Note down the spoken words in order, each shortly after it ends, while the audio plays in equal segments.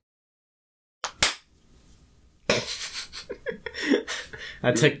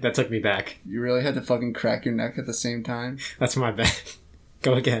That took me back. You really had to fucking crack your neck at the same time? That's my bad.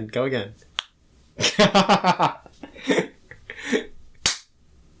 Go again.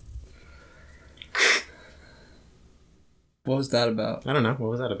 What was that about? I don't know. What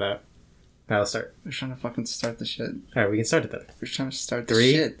was that about? I'll start. We're trying to fucking start the shit. Alright, we can start it then. We're trying to start the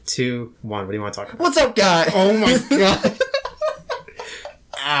 3, shit. 2, 1. What do you want to talk about? What's up, guy? Oh my god.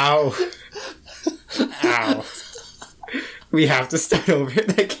 Ow. Ow. We have to start over.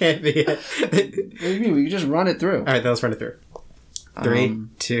 That can't be it. What do you mean? We can just run it through. Alright, let's run it through. 3,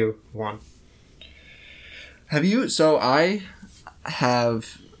 2, 1. So I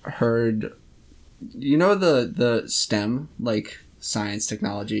have heard, you know, the STEM, like science,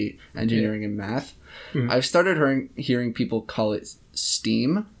 technology, engineering, and math. Mm-hmm. I've started hearing people call it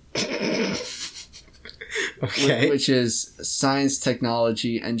STEAM. Okay. Which is science,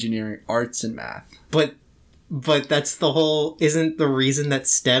 technology, engineering, arts, and math. But that's the whole... Isn't the reason that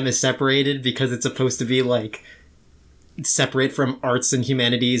STEM is separated because it's supposed to be, like, separate from arts and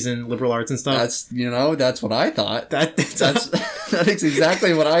humanities and liberal arts and stuff? That's what I thought. That's That's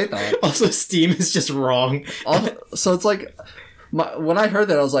exactly what I thought. Also, STEAM is just wrong. So it's like... when I heard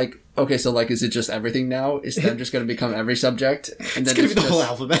that, I was like, okay, so like, is it just everything now? Is STEM just going to become every subject? And It's going to be the whole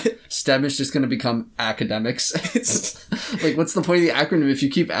alphabet. STEM is just going to become academics. It's like, what's the point of the acronym if you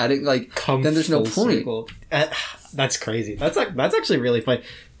keep adding, like, then there's no point. That's crazy. That's actually really funny.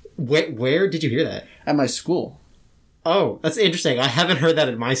 Where did you hear that? At my school. Oh, that's interesting. I haven't heard that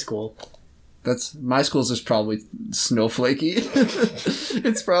at my school. My school's just probably snowflakey.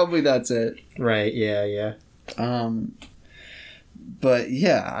 It's probably that's it. Right, yeah. But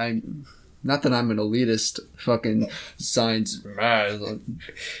yeah, not that I'm an elitist fucking science. It's better than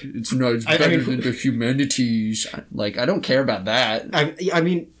the humanities. Like, I don't care about that. I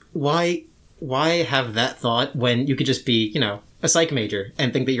mean, why have that thought when you could just be, you know, a psych major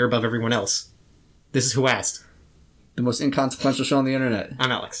and think that you're above everyone else? This is Who Asked. The most inconsequential show on the internet.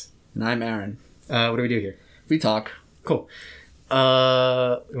 I'm Alex. And I'm Aaron. What do we do here? We talk. Cool. You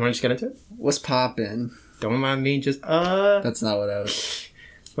want to just get into it? What's poppin'? Don't mind me, just That's not what I was.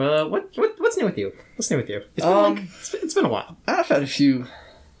 What's new with you? What's new with you? It's been a while. I've had a few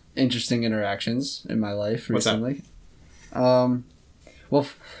interesting interactions in my life recently. Well,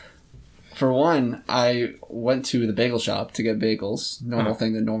 for one, I went to the bagel shop to get bagels. Normal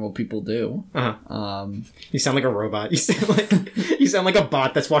thing that normal people do. You sound like a robot. You sound like a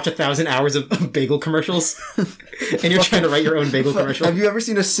bot that's watched 1,000 hours of bagel commercials, and you're trying to write your own bagel commercial. Have you ever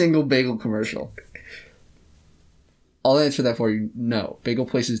seen a single bagel commercial? I'll answer that for you. No, bagel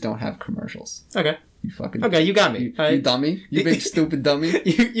places don't have commercials. Okay. You fucking... Okay, you got me. You dummy. You big stupid dummy.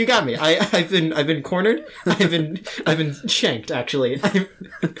 You got me. I've been cornered. I've been shanked, actually.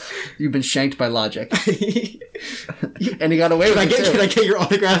 You've been shanked by logic. And he got away with it too. Can I get your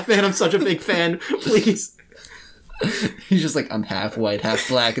autograph, man? I'm such a big fan. Please. He's just like, I'm half white, half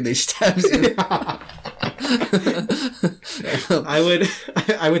black, and they stabs you.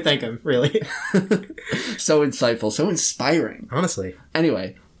 I would thank him, really. So insightful, so inspiring. Honestly.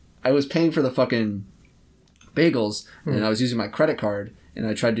 Anyway, I was paying for the fucking bagels, and I was using my credit card, and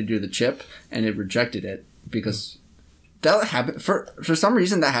I tried to do the chip, and it rejected it because that happened for some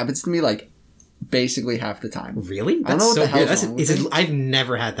reason. That happens to me like basically half the time. Really? I don't know what the hell's wrong with it. I've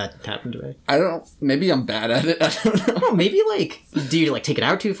never had that happen to me. I don't. Maybe I'm bad at it. I don't know. Oh, maybe like, do you like take it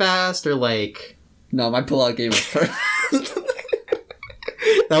out too fast or like? No, my pullout game was perfect.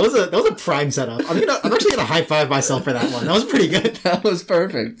 That was a prime setup. I'm actually gonna high five myself for that one. That was pretty good. That was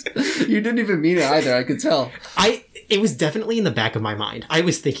perfect. You didn't even mean it either. I could tell. It was definitely in the back of my mind. I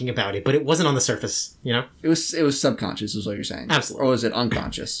was thinking about it, but it wasn't on the surface. You know, it was subconscious, is what you're saying. Absolutely. Or was it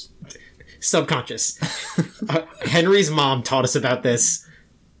unconscious? Subconscious. Henry's mom taught us about this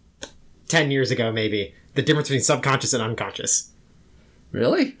 10 years ago, maybe. The difference between subconscious and unconscious.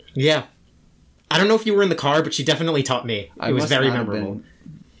 Really? Yeah. I don't know if you were in the car, but she definitely taught me. It was very memorable.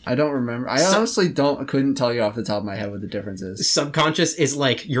 I don't remember. I honestly couldn't tell you off the top of my head what the difference is. Subconscious is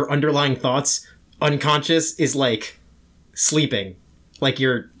like your underlying thoughts. Unconscious is like sleeping. Like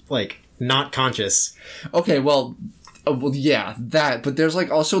you're like not conscious. Okay, well, yeah, that. But there's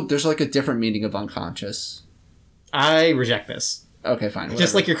like a different meaning of unconscious. I reject this. Okay, fine. Whatever.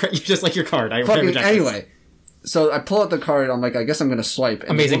 Just like your card. I reject anyway. This. So I pull out the card. I'm like, I guess I'm gonna swipe.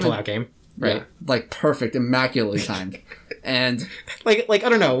 Amazing pullout game. Right. Yeah, like perfect, immaculately timed. And like I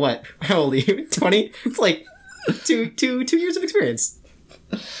don't know what. How old are you? 20? It's like two years of experience.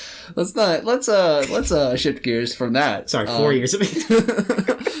 Let's shift gears from that. Sorry, 4 years of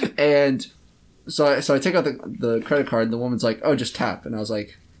experience. And so I take out the credit card, and the woman's like, "Oh, just tap," and I was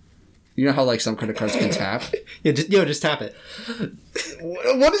like, You know how like some credit cards can tap? Yeah, just tap it.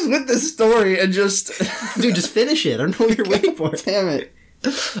 What is with this story? And just Dude, just finish it. I don't know what you're waiting for. damn it.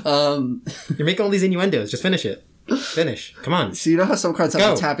 You're making all these innuendos. Just finish it. Finish. Come on. So you know how some cards have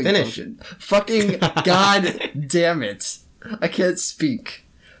Go, a tapping finish. function? Fucking god damn it. I can't speak.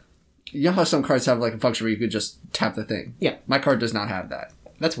 You know how some cards have like a function where you could just tap the thing? Yeah. My card does not have that.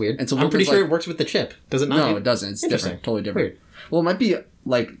 That's weird. And so I'm pretty Luca's sure like- it works with the chip. Does it not? No, it doesn't. It's Interesting. different. Totally different. Weird. Well, it might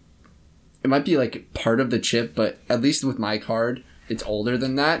be like part of the chip, but at least with my card, it's older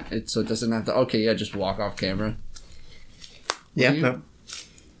than that. So it doesn't have to. Okay, yeah, just walk off camera. Yeah. you- No.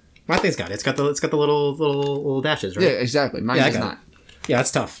 My thing's got it. It's got the little dashes, right? Yeah, exactly. Mine Yeah, I does got not. Yeah,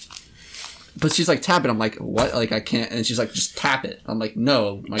 that's tough. But she's like, tap it. I'm like, what? Like, I can't. And she's like, just tap it. I'm like,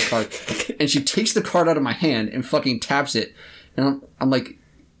 no, my card. And she takes the card out of my hand and fucking taps it. And I'm like,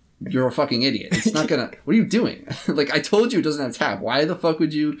 you're a fucking idiot. It's not gonna. What are you doing? Like, I told you it doesn't have tap. Why the fuck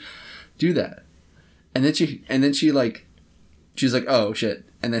would you do that? And then she's like, oh shit.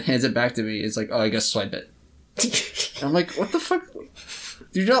 And then hands it back to me. It's like, oh, I guess swipe it. And I'm like, what the fuck?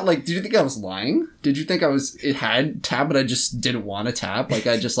 Did you think I was lying? Did you think it had tap, but I just didn't want to tap? Like,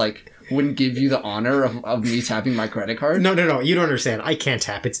 I just, like, wouldn't give you the honor of me tapping my credit card? No. You don't understand. I can't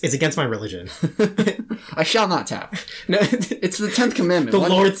tap. It's against my religion. I shall not tap. No, It's the 10th commandment. the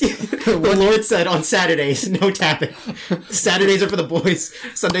What- Lord said on Saturdays, no tapping. Saturdays are for the boys.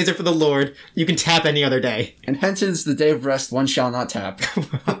 Sundays are for the Lord. You can tap any other day. And hence is the day of rest, one shall not tap.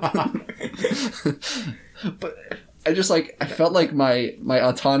 But I just, like, I felt like my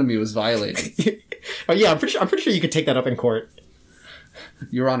autonomy was violated. Oh yeah, I'm pretty sure you could take that up in court.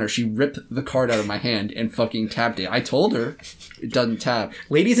 Your Honor, she ripped the card out of my hand and fucking tapped it. I told her it doesn't tap.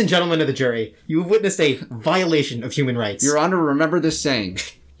 Ladies and gentlemen of the jury, you have witnessed a violation of human rights. Your Honor, remember this saying.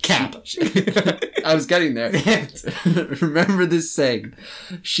 Cap. I was getting there. Remember this saying.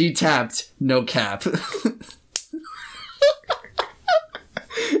 She tapped, no cap.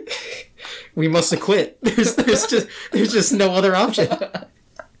 We must acquit. There's just no other option.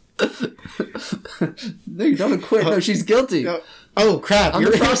 No, you don't acquit. No, she's guilty. Oh crap! I'm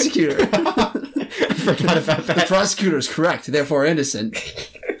you're the prosecutor. I forgot about The that. prosecutor is correct, therefore innocent.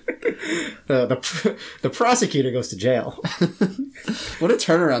 The prosecutor goes to jail. What a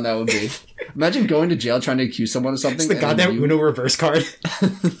turnaround that would be. Imagine going to jail trying to accuse someone of something. It's the and goddamn you- Uno reverse card.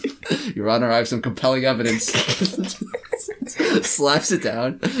 Your Honor, I have some compelling evidence. Slaps it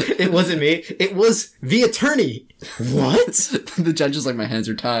down. It wasn't me. It was the attorney. What? The judge is like, my hands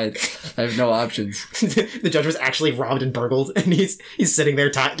are tied. I have no options. The judge was actually robbed and burgled, and he's sitting there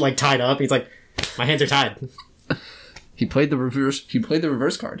tied up. He's like, my hands are tied. He played the reverse. He played the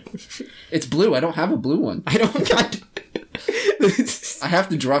reverse card. It's blue. I don't have a blue one. I don't got. I have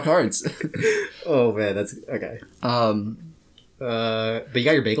to draw cards. Oh man, that's okay. But you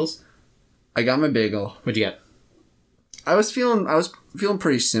got your bagels? I got my bagel. What'd you get? I was feeling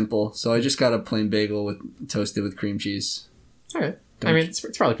pretty simple, so I just got a plain bagel with toasted with cream cheese. All right. I mean, it's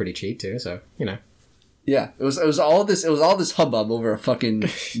probably pretty cheap too, so you know. Yeah, it was all this hubbub over a fucking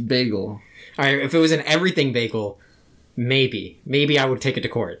bagel. All right, if it was an everything bagel, maybe I would take it to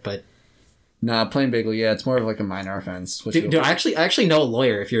court, but Nah, plain bagel. Yeah, it's more of like a minor offense. dude, I actually know a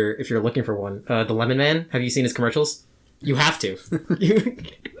lawyer if you're looking for one. The Lemon Man. Have you seen his commercials? You have to.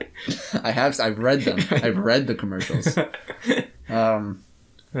 I've read them. I've read the commercials.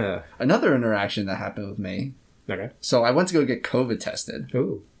 Another interaction that happened with me. Okay. So I went to go get COVID tested.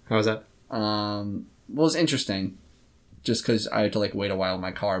 Ooh, how was that? Well, it was interesting, just because I had to like wait a while in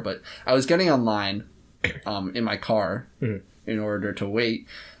my car. But I was getting online, in my car, in order to wait.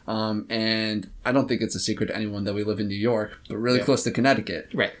 And I don't think it's a secret to anyone that we live in New York, but really close to Connecticut.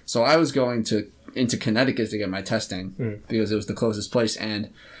 Right. So I was going into Connecticut to get my testing because it was the closest place.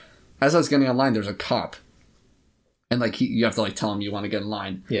 And as I was getting online, there's a cop, and like you have to like tell him you want to get in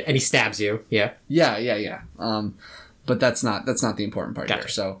line. Yeah, and he stabs you. Yeah. Yeah. But that's not the important part Gotcha. here.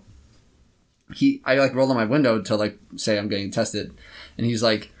 So I like rolled on my window to like say I'm getting tested, and he's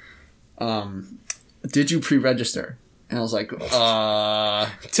like, "Did you pre-register?" And I was like,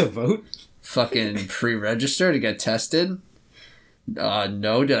 To vote? fucking pre-register to get tested?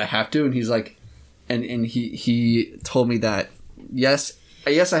 No, did I have to? And he's like, and he told me that yes,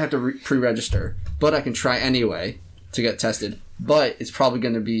 I have to pre-register, but I can try anyway to get tested. But it's probably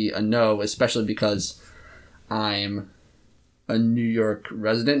going to be a no, especially because I'm a New York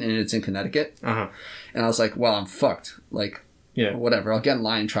resident and it's in Connecticut. Uh-huh. And I was like, well, I'm fucked. Like, Yeah. whatever, I'll get in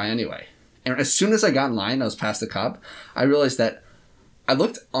line and try anyway. And as soon as I got in line, I was past the cop, I realized that I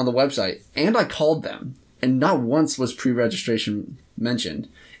looked on the website and I called them, and not once was pre-registration mentioned.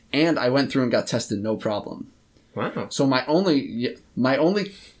 And I went through and got tested, no problem. Wow. So my only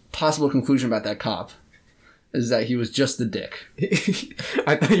possible conclusion about that cop is that he was just a dick.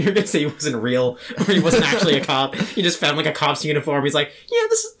 I thought you were gonna say he wasn't real, or he wasn't actually a cop. He just found like a cop's uniform. He's like, yeah,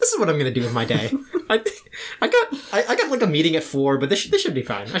 this is what I'm gonna do with my day. I got like a meeting at 4, but this should be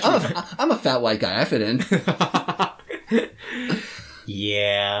fine. I'm a fat white guy. I fit in.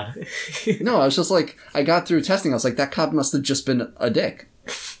 Yeah. No, I was just like, I got through testing. I was like, that cop must have just been a dick.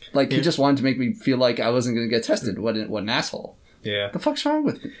 Like, he just wanted to make me feel like I wasn't going to get tested. What an asshole. Yeah. The fuck's wrong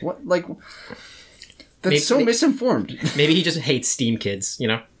with me? What, like, that's so misinformed. Maybe he just hates STEAM kids, you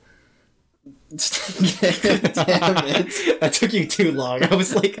know? Damn it. That took you too long. I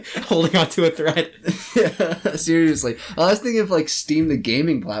was like holding on to a thread. Yeah, seriously. I was thinking of like Steam, the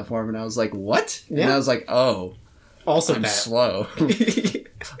gaming platform, and I was like, what? Yeah. And I was like, oh. Also I'm slow.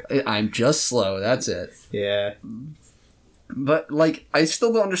 I'm just slow. That's it. Yeah. But, like, I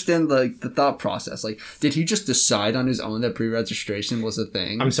still don't understand, like, the thought process. Like, did he just decide on his own that pre-registration was a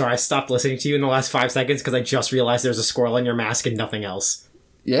thing? I'm sorry, I stopped listening to you in the last 5 seconds because I just realized there's a squirrel in your mask and nothing else.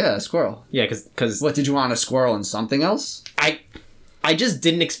 Yeah, a squirrel. Yeah, because... What, did you want a squirrel and something else? I just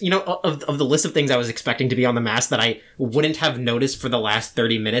didn't... of the list of things I was expecting to be on the mask that I wouldn't have noticed for the last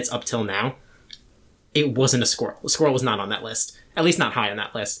 30 minutes up till now, it wasn't a squirrel. A squirrel was not on that list. At least not high on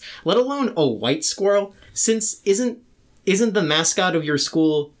that list. Let alone a white squirrel, since Isn't the mascot of your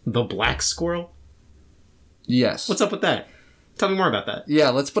school the black squirrel? Yes. What's up with that? Tell me more about that. Yeah,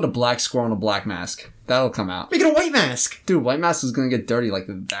 let's put a black squirrel in a black mask. That'll come out. Make it a white mask! Dude, white mask is gonna get dirty like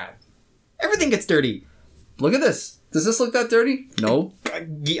that. Everything gets dirty. Look at this. Does this look that dirty? No.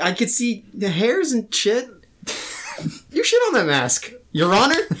 I could see the hairs and shit. You shit on that mask. Your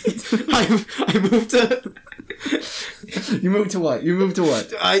Honor? I moved to... You moved to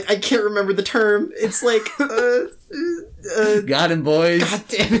what? I can't remember the term. It's like, got him, boys. God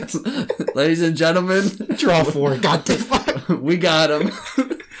damn it. Ladies and gentlemen. Draw 4. God damn it. We got him.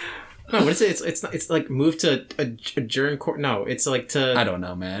 No, what is it? It's like move to adjourn court. No, it's like to... I don't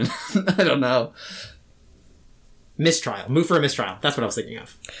know, man. I don't know. Mistrial. Move for a mistrial. That's what I was thinking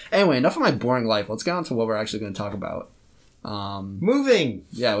of. Anyway, enough of my boring life. Let's get on to what we're actually going to talk about. Moving!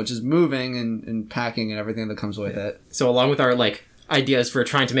 Yeah, which is moving and packing and everything that comes with it. So along with our, like, ideas for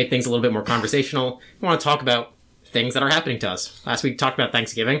trying to make things a little bit more conversational, we want to talk about things that are happening to us. Last week we talked about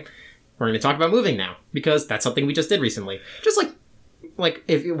Thanksgiving. We're going to talk about moving now, because that's something we just did recently. Just like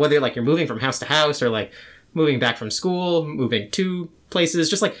if whether like you're moving from house to house or like moving back from school, moving to places,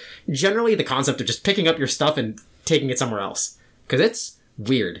 just like generally the concept of just picking up your stuff and taking it somewhere else. Because it's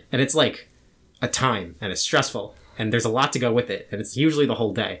weird, and it's like a time, and it's stressful, and there's a lot to go with it, and it's usually the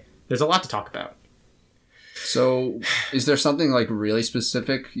whole day. There's a lot to talk about. So, is there something like really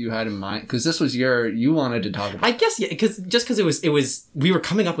specific you had in mind? Because this was you wanted to talk about. I guess, yeah, because it was we were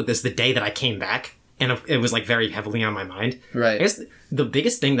coming up with this the day that I came back, and it was like very heavily on my mind. Right. I guess the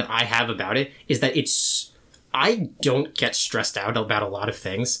biggest thing that I have about it is that I don't get stressed out about a lot of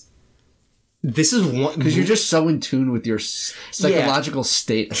things. This is one... Because you're just so in tune with your psychological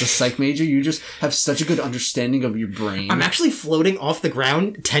state. As a psych major, you just have such a good understanding of your brain. I'm actually floating off the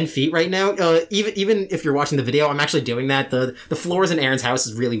ground 10 feet right now. Even if you're watching the video, I'm actually doing that. The floors in Aaron's house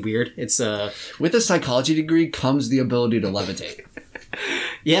is really weird. It's With a psychology degree comes the ability to levitate.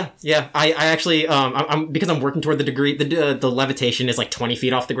 Yeah. I actually, I'm because I'm working toward the degree, the levitation is like 20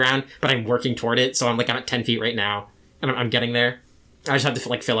 feet off the ground, but I'm working toward it, so I'm at 10 feet right now, and I'm getting there. I just have to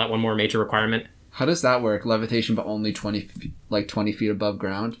like fill out one more major requirement. How does that work? Levitation, but only 20 feet above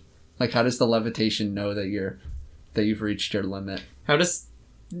ground? Like, how does the levitation know that you've reached your limit?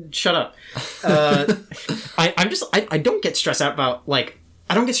 Shut up. I don't get stressed out about, like,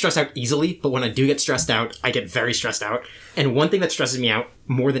 I don't get stressed out easily, but when I do get stressed out, I get very stressed out. And one thing that stresses me out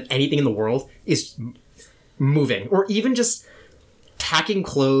more than anything in the world is moving, or even just packing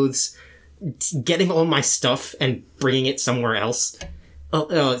clothes, getting all my stuff and bringing it somewhere else.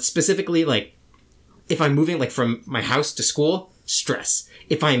 Specifically, like, if I'm moving, like, from my house to school, stress.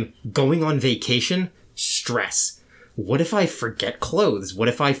 If I'm going on vacation, stress. What if I forget clothes? What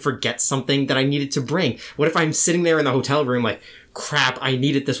if I forget something that I needed to bring? What if I'm sitting there in the hotel room like, crap, I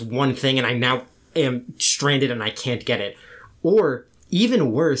needed this one thing and I now am stranded and I can't get it? Or,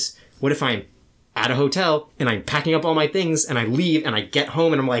 even worse, what if I'm at a hotel and I'm packing up all my things and I leave and I get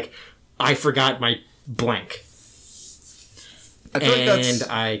home and I'm like, I forgot my blank.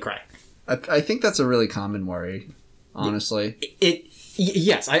 I cry. I think that's a really common worry, honestly.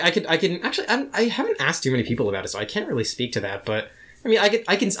 Yes, I can actually. I haven't asked too many people about it, so I can't really speak to that. But I mean,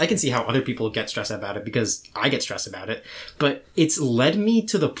 I can see how other people get stressed about it because I get stressed about it. But it's led me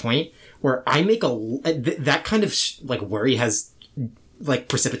to the point where I make that kind of like worry has like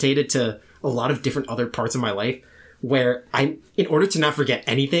precipitated to a lot of different other parts of my life where in order to not forget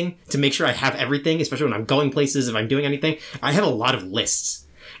anything, to make sure I have everything, especially when I'm going places, if I'm doing anything, I have a lot of lists.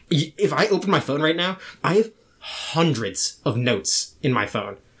 If I open my phone right now, I have hundreds of notes in my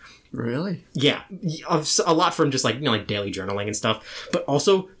phone. Really? Yeah, a lot from just like, like daily journaling and stuff, but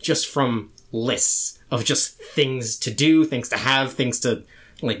also just from lists of just things to do, things to have, things to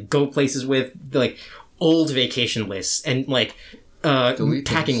like go places with, like old vacation lists and like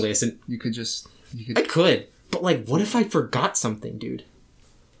packing lists. And I could, but like, what if I forgot something, dude?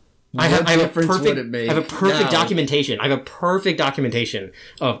 I have a perfect documentation. I have a perfect documentation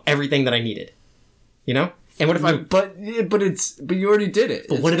of everything that I needed. You know? And what if I? But you already did it.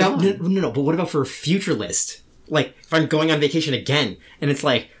 But what about no? But what about for a future list? Like if I'm going on vacation again, and it's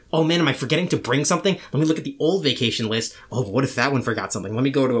like, oh man, am I forgetting to bring something? Let me look at the old vacation list. Oh, what if that one forgot something? Let me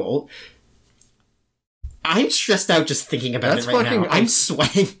go to an old. I'm stressed out just thinking about it right now. I'm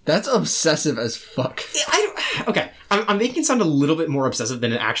sweating. That's obsessive as fuck. Okay, I'm making it sound a little bit more obsessive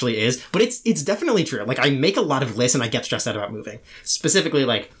than it actually is, but it's definitely true. Like, I make a lot of lists and I get stressed out about moving. Specifically,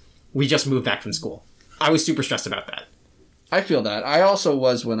 like, we just moved back from school. I was super stressed about that. I feel that. I also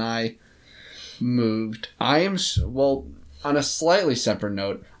was when I moved. Well, on a slightly separate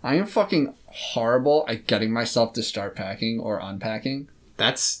note, I am fucking horrible at getting myself to start packing or unpacking.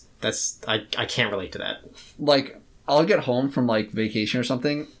 I can't relate to that. Like, I'll get home from, like, vacation or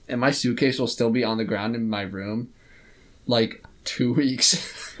something, and my suitcase will still be on the ground in my room, like, 2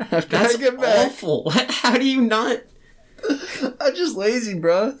 weeks after I get back. That's awful. How do you not... I'm just lazy,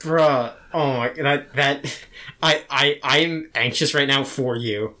 bruh. Bruh. Oh my... I'm anxious right now for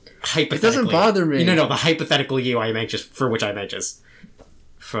you. Hypothetically. It doesn't bother me. No, the hypothetical you I am anxious... For which I'm anxious.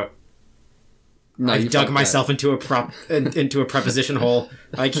 No, I've dug myself into a preposition hole.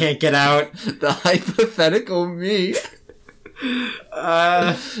 I can't get out. The hypothetical me.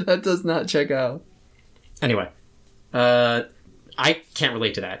 That does not check out. Anyway, I can't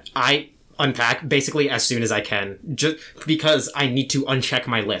relate to that. I unpack basically as soon as I can, just because I need to uncheck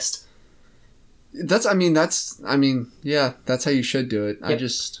my list. That's how you should do it. Yep.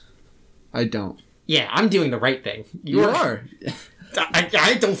 I don't. Yeah, I'm doing the right thing. You are.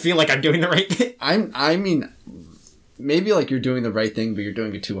 I don't feel like I'm doing the right thing. I mean, maybe like you're doing the right thing, but you're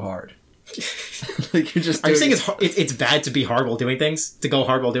doing it too hard. Like you're just. I'm saying it's bad to be hard while doing things. To go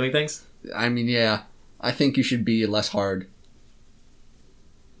hard while doing things. I mean, yeah. I think you should be less hard.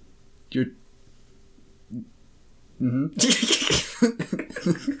 You're. I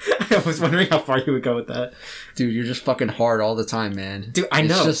was wondering how far you would go with that. Dude, you're just fucking hard all the time, man. Dude, I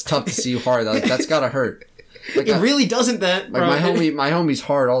know. It's just tough to see you hard. Like, that's gotta hurt. Like, it really doesn't, that, bro. Like, my homie's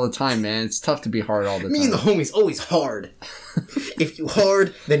hard all the time, man. It's tough to be hard all the time. Me and the homie's always hard. If you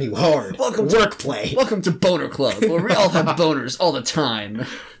hard, then you hard. Welcome to Boner Club, where we all have boners all the time.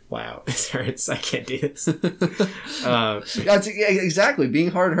 Wow. This hurts. I can't do this. Exactly.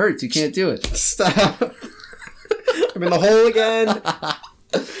 Being hard hurts. You can't do it. Stop. I'm in the hole again.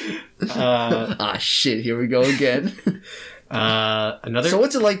 Shit. Here we go again. So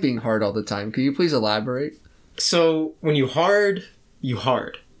what's it like being hard all the time? Can you please elaborate? So when you hard, you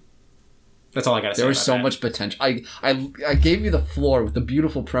hard. That's all I gotta say. There was so much potential. I gave you the floor with the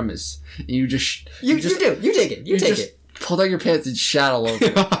beautiful premise, and you take it. Pulled out your pants and shat all over.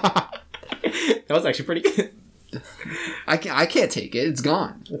 That was actually pretty good. I can't take it. It's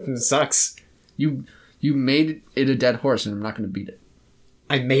gone. It sucks. You made it a dead horse, and I'm not going to beat it.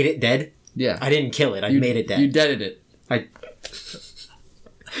 I made it dead? Yeah. I didn't kill it. I made it dead. You deaded it.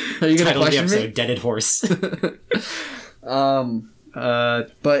 Are you going to question me? Deaded horse.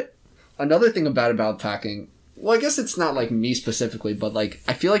 But another thing about packing, well, I guess it's not like me specifically, but like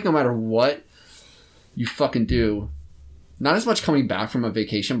I feel like no matter what you fucking do, not as much coming back from a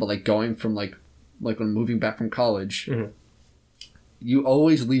vacation, but like going from like when moving back from college, mm-hmm. you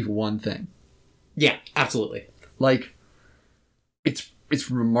always leave one thing. Yeah, absolutely. Like it's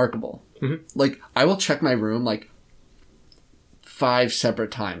remarkable. Mm-hmm. Like I will check my room like 5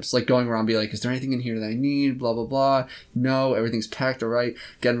 separate times, like going around, be like, is there anything in here that I need? Blah blah blah. No, everything's packed. All right.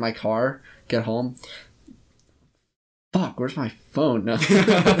 Get in my car. Get home. Fuck, where's my phone? No.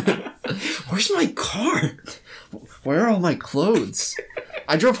 Where's my car? Where are all my clothes?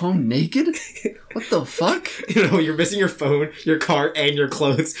 I drove home naked? What the fuck? You're missing your phone, your car, and your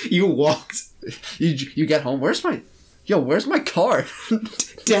clothes. You walked. You get home. Where's my car?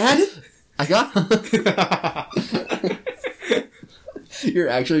 Dad? I got You're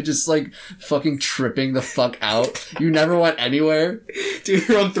actually just like fucking tripping the fuck out. You never went anywhere. Dude,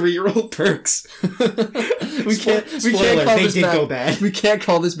 you're on 3-year-old perks. We can't Spoiler, call they this did back. go bad. We can't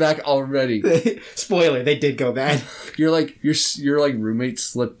call this back already. Spoiler, they did go bad. You're like your like roommate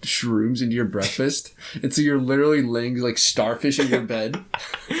slipped shrooms into your breakfast, and so you're literally laying like starfish in your bed.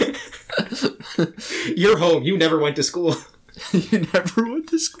 You're home. You never went to school. You never went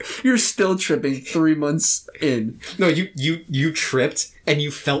to school. You're still tripping 3 months in. No, you tripped and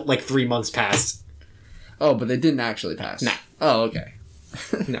you felt like 3 months passed. Oh, but they didn't actually pass. Nah. Oh, okay.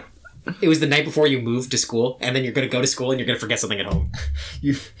 No. It was the night before you moved to school, and then you're going to go to school and you're going to forget something at home.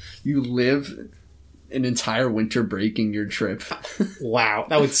 You live an entire winter break in your trip. Wow,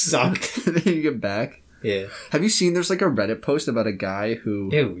 that would suck. Then you get back. Yeah. Have you seen there's like a Reddit post about a guy who...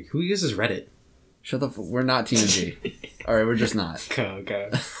 Ew, who uses Reddit? Shut the we're not TMG. Alright, we're just not. Okay.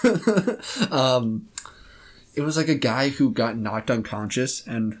 It was like a guy who got knocked unconscious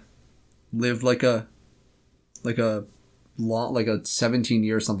and lived like a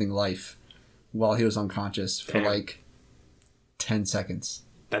 17-year something life while he was unconscious for Damn. like 10 seconds.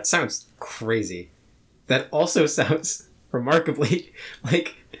 That sounds crazy. That also sounds remarkably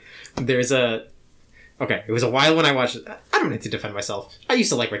like there's a... Okay, it was a while when I watched it. I don't need to defend myself. I used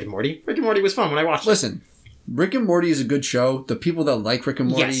to like Rick and Morty. Rick and Morty was fun when I watched it. Listen, Rick and Morty is a good show. The people that like Rick and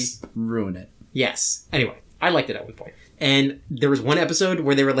Morty Yes. ruin it. Yes. Anyway, I liked it at one point. And there was one episode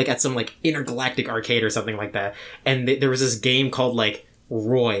where they were like at some like intergalactic arcade or something like that. And there was this game called like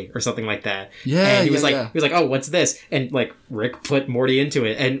Roy or something like that. Yeah, and he was yeah. he was like, oh, what's this? And like Rick put Morty into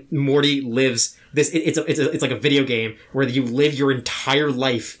it, and Morty lives this. It's like a video game where you live your entire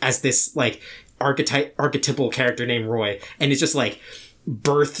life as this like archetypal character named Roy, and it's just like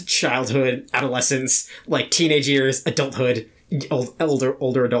birth, childhood, adolescence, like teenage years, adulthood,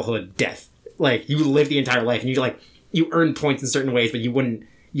 older adulthood, death. Like you live the entire life, and you earn points in certain ways, but you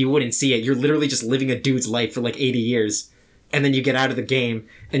wouldn't see it. You're literally just living a dude's life for like 80 years. And then you get out of the game,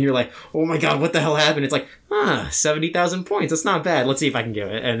 and you're like, oh my god, what the hell happened? It's like, 70,000 points. That's not bad. Let's see if I can get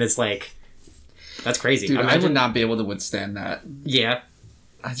it. And it's like, that's crazy. Dude, I would not be able to withstand that. Yeah.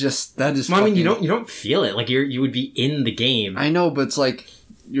 That is Well, I mean, you don't feel it. Like, you would be in the game. I know, but it's like,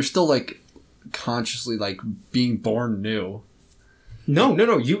 you're still like, consciously like, being born new. No.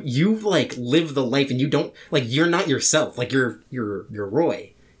 You like, live the life, and you don't, like, you're not yourself. Like, you're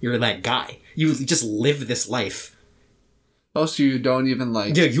Roy. You're that guy. You just live this life. Oh, so you don't even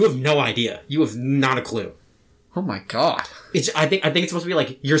like... Yeah, you have no idea. You have not a clue. Oh my god. I think it's supposed to be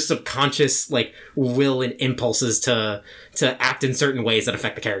like your subconscious like will and impulses to act in certain ways that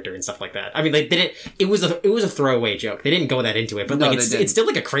affect the character and stuff like that. I mean, they didn't. It was a throwaway joke. They didn't go that into it, but No, like they it's still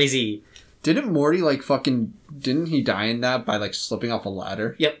like a crazy. Didn't Morty like fucking... Didn't he die in that by like slipping off a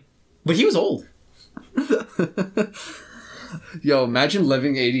ladder? Yep, but he was old. Yo, imagine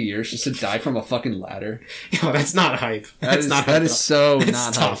living 80 years just to die from a fucking ladder. Yo, that's not hype. That's not hype. That is so That's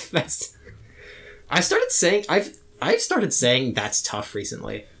not tough. hype. I've started saying that's tough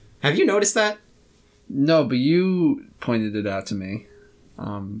recently. Have you noticed that? No, but you pointed it out to me.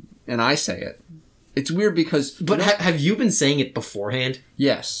 And I say it. It's weird because... But have you been saying it beforehand?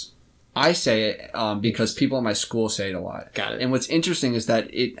 Yes. I say it because people in my school say it a lot. Got it. And what's interesting is that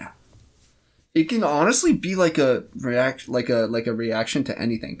it can honestly be like a reaction to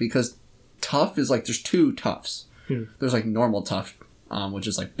anything, because tough is like there's two toughs. There's like normal tough, which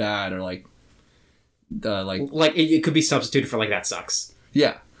is like bad, or like it could be substituted for like that sucks.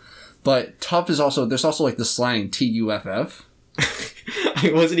 Yeah, but tough is also there's also like the slang TUFF.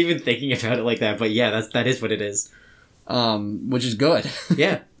 I wasn't even thinking about it like that, but yeah, that is what it is. Which is good.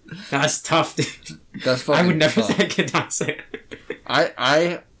 Yeah, that's tough. That's fucking I would never tough. say I could not say it.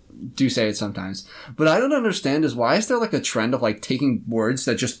 I do say it sometimes, but I don't understand is why is there like a trend of like taking words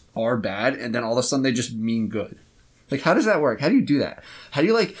that just are bad and then all of a sudden they just mean good? Like, how does that work? How do you do that? How do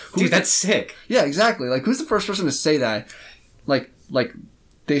you like... Dude, that's sick. Yeah, exactly. Like, who's the first person to say that? Like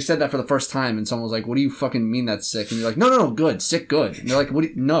they said that for the first time and someone was like, what do you fucking mean that's sick? And you're like, no, good. Sick, good. And they're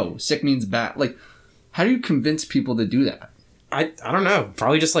like, no, sick means bad. Like, how do you convince people to do that? I don't know.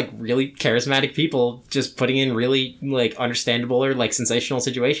 Probably just like really charismatic people just putting in really like understandable or like sensational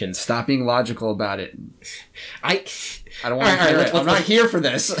situations. Stop being logical about it. I don't want to hear it. I'm not here for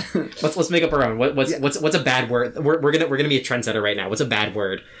this. Let's make up our own. What's a bad word? We're gonna be a trendsetter right now. What's a bad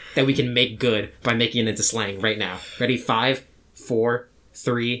word that we can make good by making it into slang right now? Ready? 5, 4,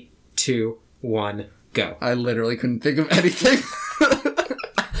 3, 2, 1, go. I literally couldn't think of anything.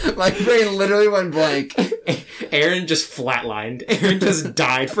 My brain literally went blank. Aaron just flatlined. Aaron just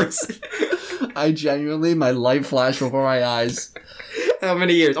died for I genuinely, my life flashed before my eyes. How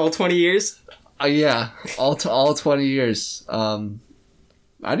many years? All 20 years? Yeah, all 20 years.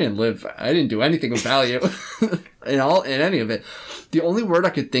 I didn't do anything with value in any of it. The only word I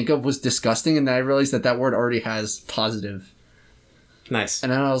could think of was disgusting, and then I realized that word already has positive. Nice.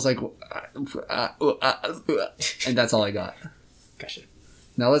 And then I was like, and that's all I got. Gotcha.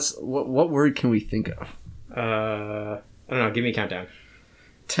 Now what word can we think of? I don't know. Give me a countdown.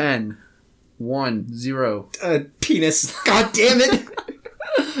 10, 1, 0. Penis. God damn it.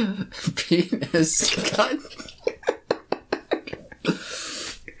 Penis. God.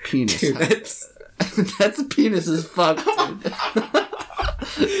 Penis. Dude, that's a penis as fuck, dude.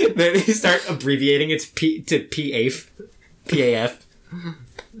 Then you start abbreviating it to PAF. PAF.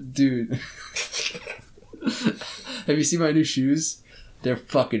 Dude. Have you seen my new shoes? They're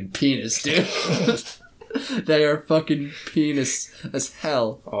fucking penis, dude. They are fucking penis as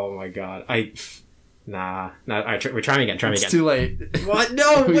hell. Oh my god. Nah. We're trying again. It's too late. What?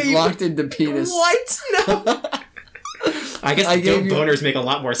 No, We've wait. locked into penis. What? No. I guess dope boners make a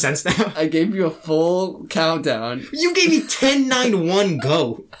lot more sense now. I gave you a full countdown. You gave me 10, 9, 1,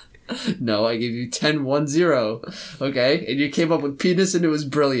 go. No, I gave you 10, 1, 0. Okay? And you came up with penis and it was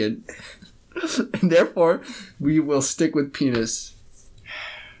brilliant. And therefore, we will stick with penis.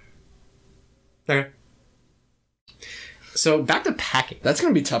 Okay. So, back to packing. That's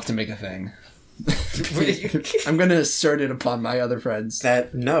going to be tough to make a thing. I'm going to assert it upon my other friends.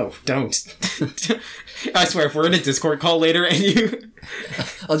 No, don't. I swear, if we're in a Discord call later and you...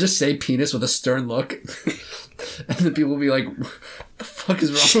 I'll just say penis with a stern look. And then people will be like, what the fuck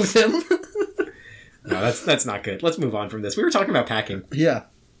is wrong with him? No, that's not good. Let's move on from this. We were talking about packing. Yeah.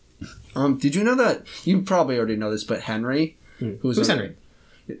 Did you know that? You probably already know this, but Henry... Who's Henry?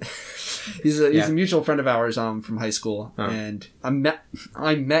 He's a mutual friend of ours from high school. Oh. And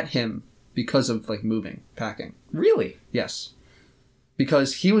I met him because of like packing. Really? Yes.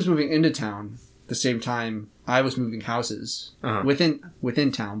 Because he was moving into town the same time I was moving houses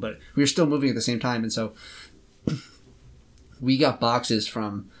within town, but we were still moving at the same time, and so we got boxes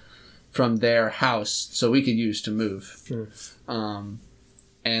from their house so we could use to move.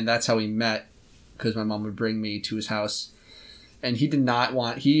 And that's how we met, because my mom would bring me to his house. And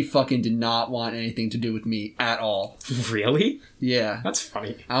he fucking did not want anything to do with me at all. Really? Yeah. That's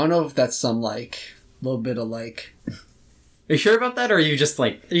funny. I don't know if that's some, little bit of, Are you sure about that, or are you just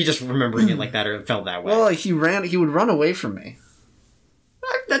remembering it like that, or it felt that way? Well, he would run away from me.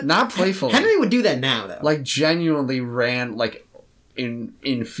 Not playfully. Had Henry would do that now, though. Genuinely ran,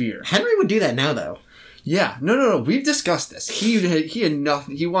 in fear. Henry would do that now, though. Yeah. No. We've discussed this. He had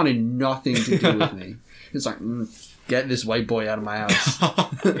nothing. He wanted nothing to do with me. He was like, get this white boy out of my house.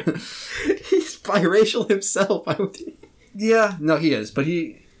 He's biracial himself. Yeah, no, he is. But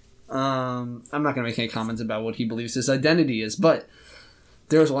he... I'm not going to make any comments about what he believes his identity is, but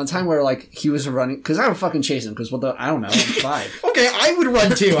there was one time where, he was running... Because I would fucking chase him, because, I don't know, I'm 5. Okay, I would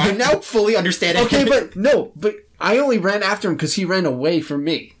run, too. I'm now fully understanding. Okay, but I only ran after him because he ran away from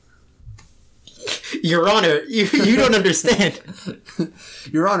me. Your Honor, you don't understand.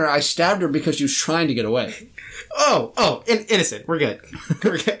 Your Honor, I stabbed her because she was trying to get away. Oh, innocent. We're good.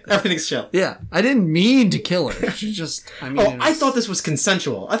 Everything's chill. Yeah, I didn't mean to kill her. She just, I thought this was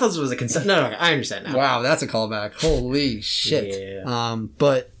consensual. I thought this was a consent. No, I understand now. Wow, that's a callback. Holy shit. Yeah.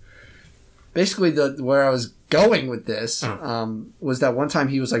 But basically, where I was going with this was that one time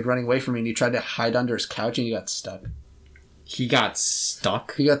he was running away from me, and he tried to hide under his couch, and he got stuck. He got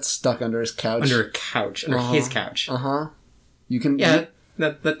stuck? He got stuck under his couch. Under a couch. Under his couch. You can... Yeah,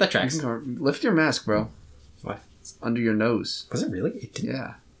 that tracks. Lift your mask, bro. What? It's under your nose. Was it really? It didn't.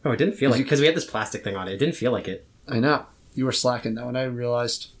 Yeah. Oh, it didn't feel like it. Because we had this plastic thing on it. It didn't feel like it. I know. You were slacking, though, and I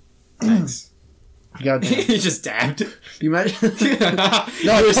realized... Thanks. Goddamn. You just dabbed. You imagine?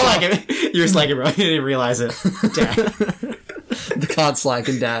 No, you were slacking. You were slacking, bro. You didn't realize it. Dab. The COD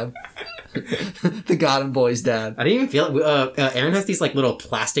slacking dab. The God and Boys dad. I didn't even feel it. Aaron has these little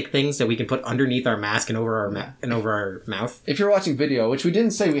plastic things that we can put underneath our mask and over our mouth. If you're watching video, which we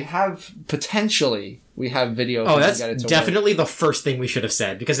didn't say, we have video. Oh, that's definitely the first thing we should have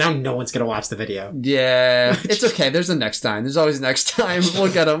said, because now no one's gonna watch the video. Yeah, it's okay. There's a next time. There's always next time.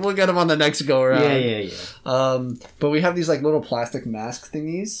 We'll get them on the next go around. Yeah. But we have these little plastic mask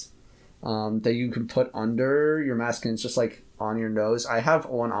thingies that you can put under your mask, and it's just on your nose. I have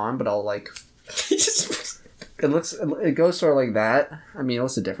one on, but I'll it goes sort of like that. I mean,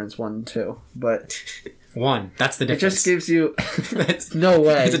 what's the difference? 1, 2, but 1. That's the difference. It just gives you. No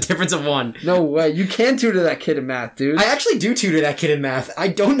way. It's a difference of 1. No way. You can tutor that kid in math, dude. I actually do tutor that kid in math. I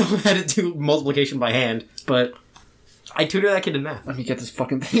don't know how to do multiplication by hand, but I tutor that kid in math. Let me get this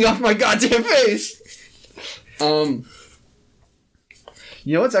fucking thing off my goddamn face.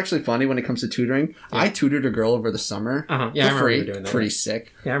 You know what's actually funny when it comes to tutoring? Yeah. I tutored a girl over the summer. Yeah, I for remember free. you doing that. Pretty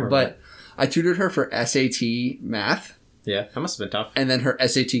sick. Yeah, I remember But I tutored her for SAT math, Yeah, that must have been tough. and then her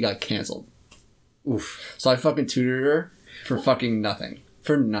SAT got canceled. Oof. So I fucking tutored her for fucking nothing.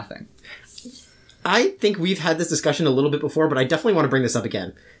 For nothing. I think we've had this discussion a little bit before, but I definitely want to bring this up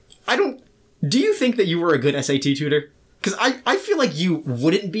again. Do you think that you were a good SAT tutor? Because I feel like you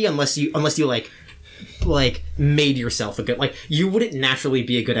wouldn't be unless you like made yourself a good, like, you wouldn't naturally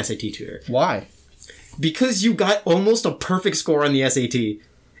be a good SAT tutor. Why? Because you got almost a perfect score on the SAT,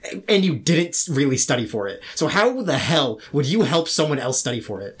 and you didn't really study for it. So how the hell would you help someone else study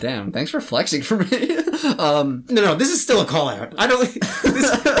for it? Damn, thanks for flexing for me. No, this is still a call out. I don't.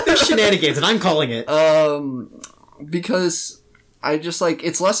 This shenanigans, and I'm calling it. Because I just, like,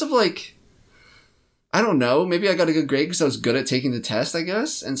 it's less of, like, I don't know, maybe I got a good grade because I was good at taking the test, I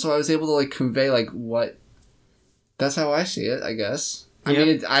guess, and so I was able to, like, convey, like, what, that's how I see it, I guess. I Yeah.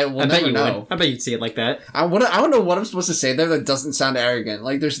 mean, I will I bet never you know. would. I bet you'd see it like that. I don't know what I'm supposed to say there that doesn't sound arrogant.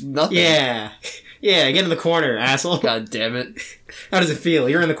 Like, there's nothing. Yeah. Yeah, get in the corner, asshole. God damn it. How does it feel?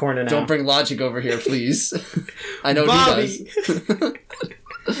 You're in the corner now. Don't bring logic over here, please. I know Bobby! he does.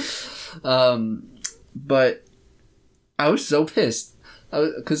 But I was so pissed.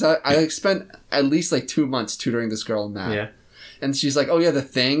 Because I spent at least, like, 2 months tutoring this girl in math. Yeah. And she's like, oh, yeah, the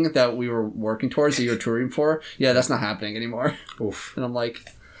thing that we were working towards that you were tutoring for, yeah, that's not happening anymore. Oof. And I'm like,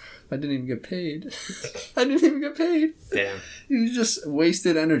 I didn't even get paid. I didn't even get paid. Damn. You just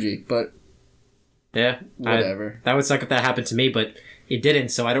wasted energy, but Yeah. whatever. That would suck if that happened to me, but it didn't,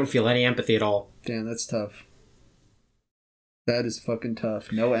 so I don't feel any empathy at all. Damn, that's tough. That is fucking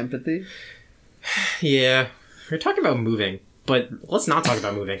tough. No empathy? Yeah. We're talking about moving, but let's not talk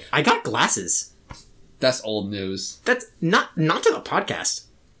about moving. I got glasses. That's old news. That's not to the podcast.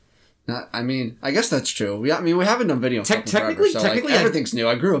 I mean, I guess that's true. We haven't done video in fucking forever, so like, technically, everything's new.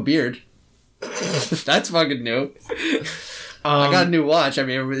 I grew a beard. That's fucking new. I got a new watch. I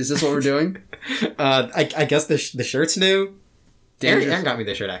mean, is this what we're doing? I guess the shirt's new. Dangerous. Aaron got me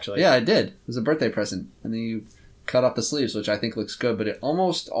the shirt, actually. Yeah, I did. It was a birthday present. And then you cut off the sleeves, which I think looks good, but it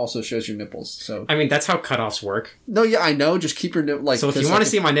almost also shows your nipples. So I mean, that's how cutoffs work. no, yeah, I know. Just keep your like. So if you want to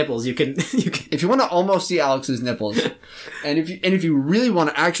see my nipples, you can. If you want to almost see Alex's nipples, and if you really want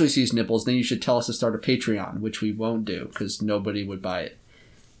to actually see his nipples, then you should tell us to start a Patreon, which we won't do because nobody would buy it.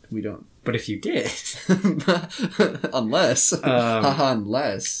 We don't. But if you did, unless,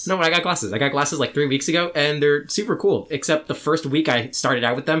 unless. No, I got glasses. I got glasses like 3 weeks ago, and they're super cool. Except the first week I started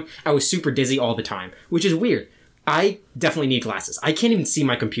out with them, I was super dizzy all the time, which is weird. I definitely need glasses. I can't even see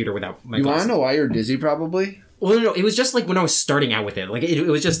my computer without my You glasses. want to know why you're dizzy? Probably. Well, no, it was just like when I was starting out with it. Like it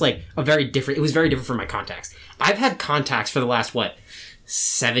was just like a very different. It was very different from my contacts. I've had contacts for the last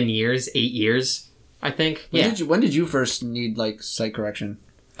 7 years, 8 years, I think. When did you first need like sight correction?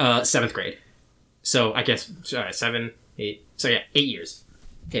 7th grade. So I guess 7, 8. So yeah, 8 years,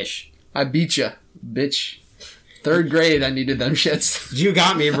 ish. I beat you, bitch. 3rd grade, I needed them shits. You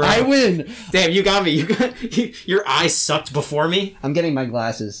got me, bro. I win. Damn, you got me. Your eyes sucked before me. I'm getting my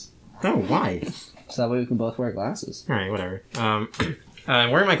glasses, Oh, why? so that way we can both wear glasses. All right, whatever. I'm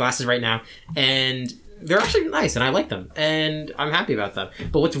wearing my glasses right now, and they're actually nice, and I like them, and I'm happy about them.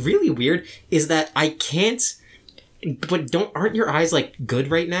 But what's really weird is that I can't. But aren't your eyes like good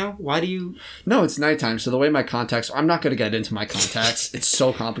right now? Why do you? No, it's nighttime, so the way my contacts... I'm not going to get into my contacts. It's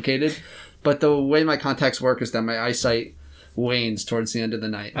so complicated. But the way my contacts work is that my eyesight wanes towards the end of the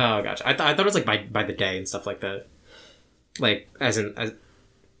night. Oh, gotcha. I thought it was like by the day and stuff like that. Like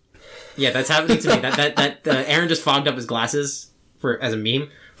yeah, that's happening to me. That Aaron just fogged up his glasses as a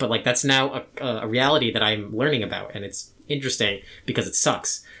meme, but like that's now a reality that I'm learning about, and it's interesting because it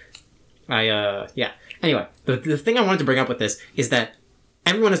sucks. Yeah. Anyway, the thing I wanted to bring up with this is that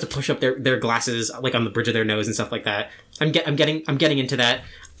everyone has to push up their glasses like on the bridge of their nose and stuff like that. I'm getting into that.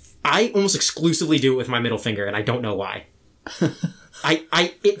 I almost exclusively do it with my middle finger, and I don't know why.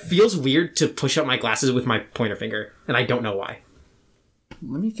 It feels weird to push up my glasses with my pointer finger, and I don't know why.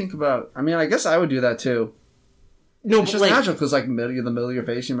 Let me think about... I mean, I guess I would do that too. No, It's but just like natural because like the middle of your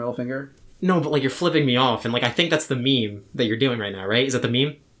face, your middle finger. no, but like you're flipping me off, and like I think that's the meme that you're doing right now, right? Is that the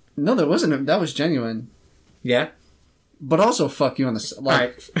meme? No, there wasn't. That was genuine. Yeah. But also, fuck you on the... All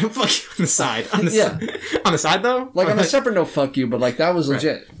right, fuck you on the side. On the Yeah. on the side though. Like, Or on a separate note, fuck you, but like that was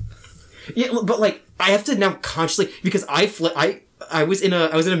legit. Yeah, but like I have to now consciously because I was in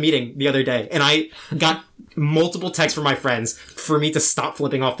a meeting the other day and I got multiple texts from my friends for me to stop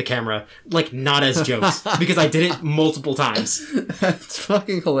flipping off the camera, like not as jokes because I did it multiple times. That's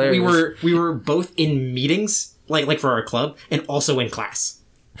fucking hilarious. We were both in meetings like for our club and also in class.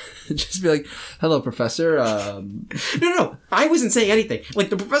 Just be like, "Hello, professor." No. I wasn't saying anything. Like,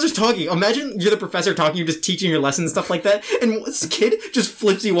 the professor's talking. Imagine you're the professor talking, you're just teaching your lesson and stuff like that, and this kid just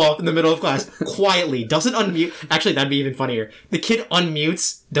flips you off in the middle of class, quietly, doesn't unmute. Actually, that'd be even funnier. The kid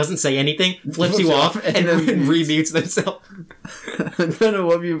unmutes, doesn't say anything, flips you off, and remutes themselves. No,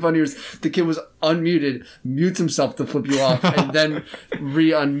 what'd be even funnier is the kid was unmuted, mutes himself to flip you off, and then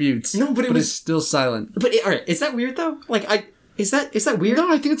re-unmutes. No, but it's still silent. But, alright, is that weird, though? Like, is that weird?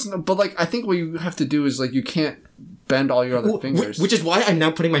 No, I think it's... But, like, I think what you have to do is, like, you can't bend all your other fingers. Which is why I'm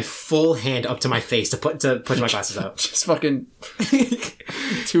now putting my full hand up to my face to push my glasses out. Just fucking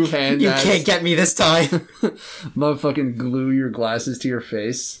 2 hands. You can't get me this time. Motherfucking glue your glasses to your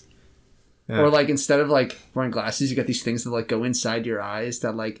face. Yeah. Or, like, instead of, like, wearing glasses, you get these things that, like, go inside your eyes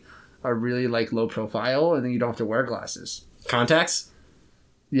that, like, are really, like, low profile, and then you don't have to wear glasses. Contacts?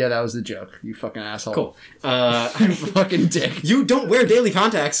 Yeah, that was the joke. You fucking asshole. Cool. I'm fucking dick. You don't wear daily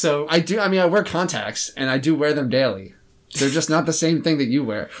contacts, so... I do. I mean, I wear contacts, and I do wear them daily. They're just not the same thing that you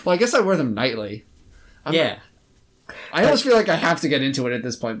wear. Well, I guess I wear them nightly. I almost feel like I have to get into it at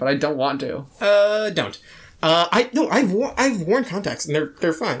this point, but I don't want to. Don't. I've worn contacts, and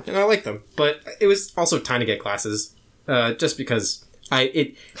they're fine, and I like them. But it was also time to get glasses, just because...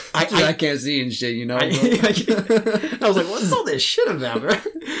 I can't see and shit, you know? I was like, what's all this shit about, bro?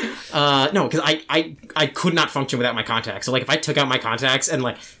 No, because I could not function without my contacts. So, like, if I took out my contacts and,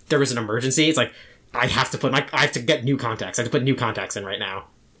 like, there was an emergency, it's like, I have to get new contacts. I have to put new contacts in right now.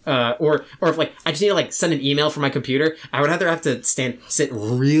 Or if, like, I just need to, like, send an email from my computer, I would either have to sit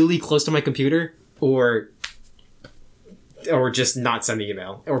really close to my computer, or just not send the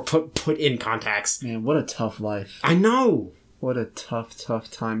email, or put in contacts. Man, what a tough life. I know! What a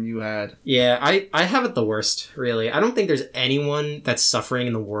tough time you had. Yeah, I have it the worst, really. I don't think there's anyone that's suffering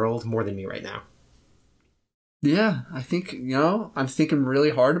in the world more than me right now. Yeah, I think, I'm thinking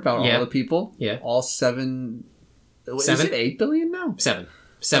really hard about all the people. Yeah. All 7... Is it 8 billion now? 7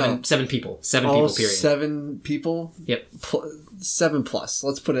 people. 7 all people, period. 7 people? Yep. 7 plus.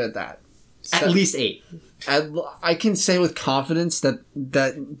 Let's put it at that. At least 8. I can say with confidence that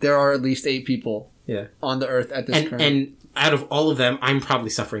there are at least 8 people on the earth at this current... And out of all of them, I'm probably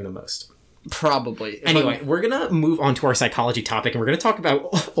suffering the most. Probably. Anyway, we're going to move on to our psychology topic, and we're going to talk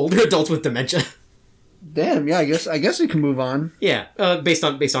about older adults with dementia. Damn, yeah, I guess we can move on. Yeah, based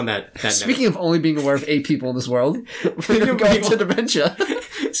on that Speaking of only being aware of 8 people in this world, we're going to go into dementia.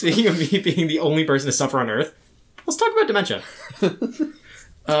 Speaking of me being the only person to suffer on Earth, let's talk about dementia.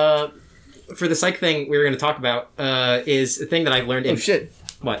 For the psych thing we were going to talk about is a thing that I've learned in... Oh, shit.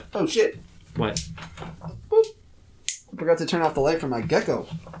 What? Oh, shit. What? Boop. I forgot to turn off the light for my gecko.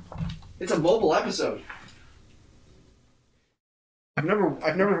 It's a mobile episode. I've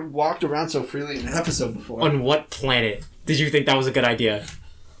never walked around so freely in an episode before. On what planet did you think that was a good idea?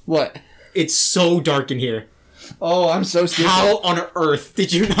 What? It's so dark in here. Oh, I'm so stupid. How on earth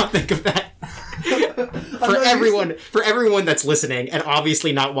did you not think of that? For everyone that's listening and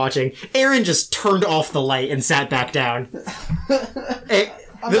obviously not watching, Aaron just turned off the light and sat back down.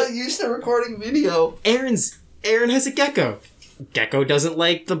 I'm not used to recording video. Aaron has a gecko. Gecko doesn't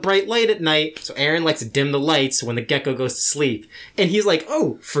like the bright light at night, so Aaron likes to dim the lights when the gecko goes to sleep. And he's like,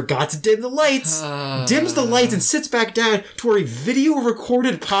 oh, forgot to dim the lights. Dims the lights and sits back down to a video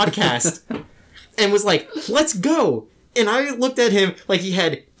recorded podcast. And was like, let's go. And I looked at him like he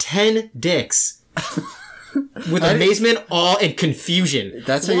had 10 dicks. With amazement, awe, and confusion.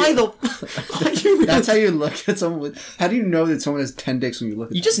 That's how that's how you look at someone. How do you know that someone has 10 dicks when you look at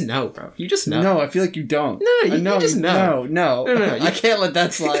them? You just know, bro. You just know. No, I feel like you don't. No, you just know. No. I can't let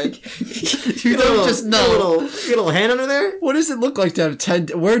that slide. You don't just know. You got a little hand under there? What does it look like to have 10?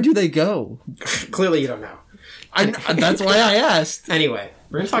 Where do they go? Clearly you don't know. That's why I asked. Anyway,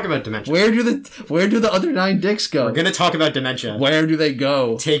 we're going to talk about dementia. Where do the other 9 dicks go? We're going to talk about dementia. Where do they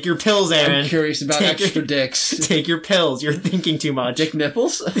go? Take your pills, Aaron. I'm curious about extra dicks. Take your pills. You're thinking too much. Dick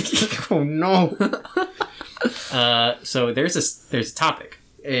nipples? Oh, no. So there's a topic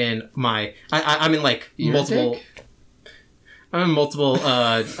in my... I'm in, like, Ear multiple... Dick? I'm in multiple,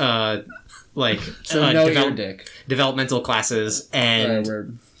 developmental classes,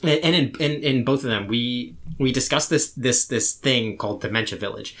 and... And in both of them, we discussed this thing called Dementia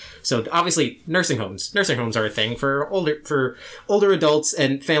Village. So obviously, nursing homes are a thing for older adults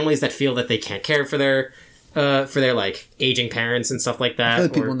and families that feel that they can't care for their like aging parents and stuff like that. I feel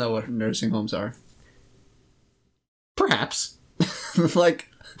like people know what nursing homes are. Perhaps, like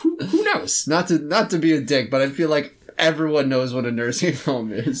who knows? Not to be a dick, but I feel like everyone knows what a nursing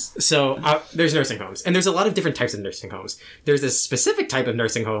home is. So there's nursing homes, and there's a lot of different types of nursing homes. There's this specific type of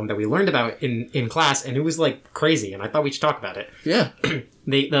nursing home that we learned about in class, and it was like crazy, and I thought we should talk about it. Yeah.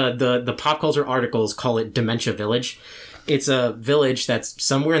 The pop culture articles call it Dementia Village. It's a village that's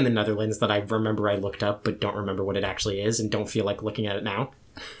somewhere in the Netherlands that I remember I looked up, but don't remember what it actually is, and don't feel like looking at it now.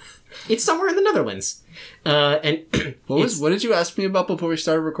 It's somewhere in the Netherlands. And what did you ask me about before we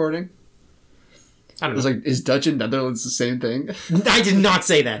started recording? I don't know. I was like, is Dutch and Netherlands the same thing? I did not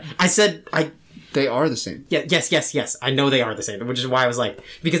say that. I said They are the same. Yeah, yes. I know they are the same, which is why I was like,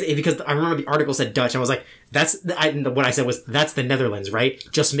 because I remember the article said Dutch, and I was like, what I said was, that's the Netherlands, right?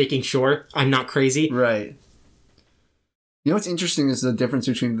 Just making sure I'm not crazy. Right. You know what's interesting is the difference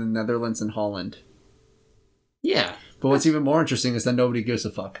between the Netherlands and Holland. Yeah. But what's even more interesting is that nobody gives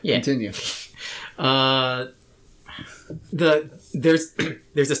a fuck. Yeah. Continue. There's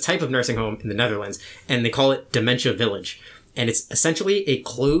this type of nursing home in the Netherlands, and they call it Dementia Village. And it's essentially a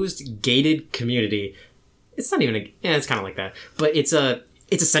closed, gated community. It's not even it's kind of like that. But it's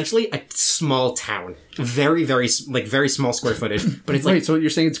essentially a small town. Very, very, very small square footage. But it's like... Wait, so you're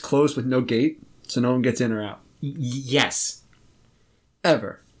saying it's closed with no gate? So no one gets in or out? Yes.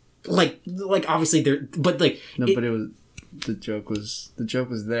 Ever? Like obviously there... But like... No, but it was... The joke was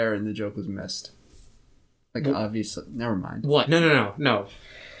there and the joke was missed. Like, obviously... Never mind. What? No.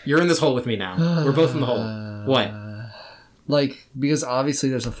 You're in this hole with me now. We're both in the hole. What? Like, because obviously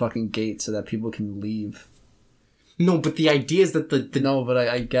there's a fucking gate so that people can leave. No, but the idea is that the No, but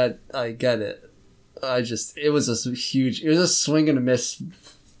I get it. It was a huge... It was a swing and a miss.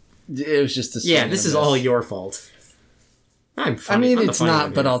 It was just a swing Yeah, this is all your fault. I'm funny. It's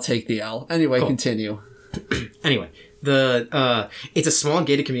not, but I'll take the L. Anyway, cool. Continue. Anyway, it's a small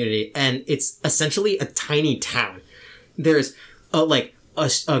gated community, and it's essentially a tiny town. There's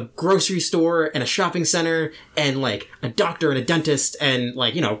a grocery store and a shopping center and like a doctor and a dentist and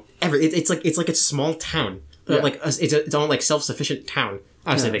like, you know, it's like a small town. Yeah. It's all like self-sufficient town.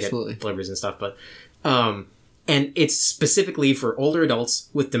 Obviously, they get deliveries and stuff, but and it's specifically for older adults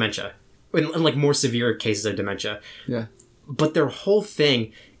with dementia and like more severe cases of dementia. Yeah. But their whole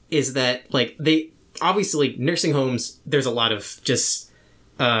thing is that like they obviously nursing homes. There's a lot of just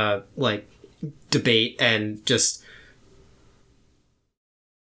like debate and just.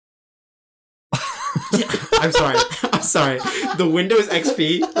 Yeah, I'm sorry. The Windows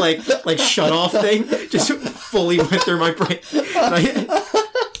XP like shut off thing just fully went through my brain.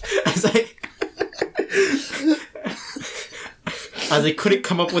 As I couldn't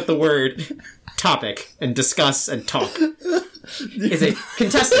come up with the word topic and discuss and talk. It's a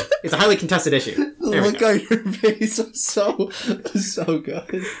contested. It's a highly contested issue. The look on your face was so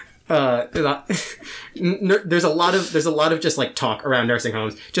good. There's a lot of just like talk around nursing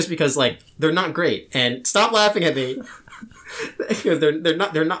homes just because like they're not great, and stop laughing at me because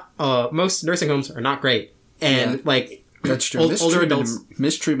they're not most nursing homes are not great, and like that's true. Older adults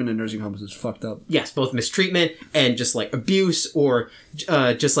mistreatment in nursing homes is fucked up. Yes, both mistreatment and just like abuse or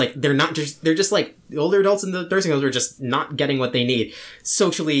just like they're just like the older adults in the nursing homes are just not getting what they need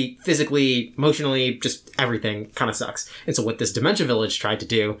socially, physically, emotionally, just everything kind of sucks. And so what this Dementia Village tried to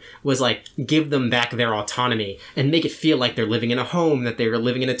do was like give them back their autonomy and make it feel like they're living in a home, that they're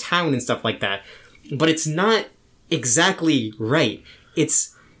living in a town and stuff like that. But it's not exactly right.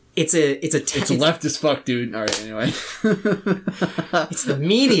 It's left as fuck, dude. All right, anyway. It's the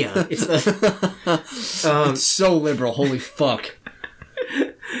media. It's it's so liberal. Holy fuck.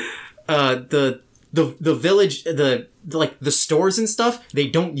 The village, the stores and stuff, they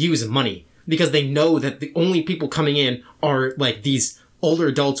don't use money because they know that the only people coming in are like these older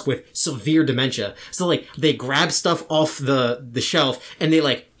adults with severe dementia. So like they grab stuff off the shelf and they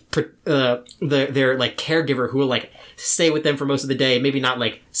like their like caregiver who will like stay with them for most of the day, maybe not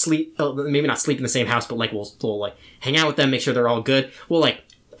sleep in the same house, but like we'll like hang out with them, make sure they're all good. We'll like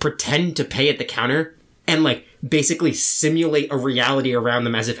pretend to pay at the counter and like basically simulate a reality around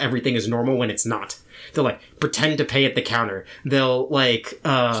them as if everything is normal when it's not. They'll like pretend to pay at the counter. They'll like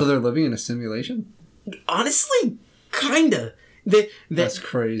so they're living in a simulation? Honestly, kinda. That's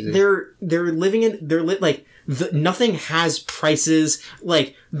crazy. Nothing has prices.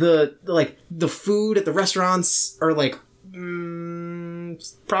 Like the food at the restaurants are like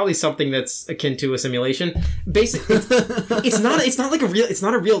probably something that's akin to a simulation. Basically, it's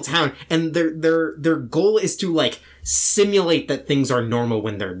not a real town, and their goal is to like simulate that things are normal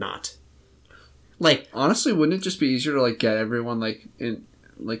when they're not. Like honestly, wouldn't it just be easier to like get everyone like in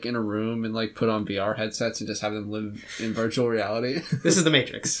a room and like put on VR headsets and just have them live in virtual reality? This is the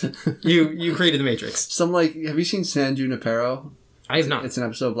Matrix. You created the Matrix. Some like, have you seen San Junipero? I have not. It's an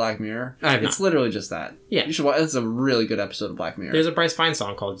episode of Black Mirror. I have It's not. literally just that. Yeah. You should watch. It's a really good episode of Black Mirror. There's a Bryce Fine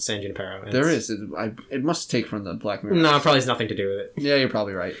song called San Junipero. There is. It must take from the Black Mirror. No, it probably has nothing to do with it. Yeah, you're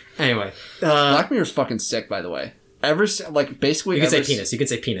probably right. Anyway. Black Mirror's fucking sick, by the way. Basically... You can say penis. You can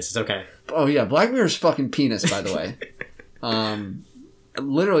say penis. It's okay. Oh, yeah. Black Mirror's fucking penis, by the way.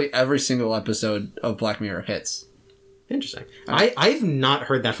 Literally every single episode of Black Mirror hits. Interesting. I've not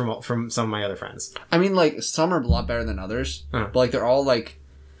heard that from some of my other friends. I mean, like, some are a lot better than others. But, like, they're all, like...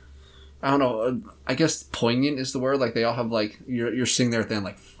 I don't know. I guess poignant is the word. Like, they all have, like... You're sitting there at the end,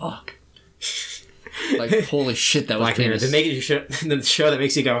 like, fuck. Like, holy shit, that was Black Mirror. penis. The show that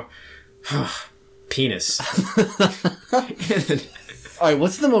makes you go, oh, penis. Alright,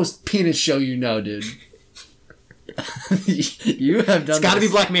 what's the most penis show you know, dude? You have done It's gotta this.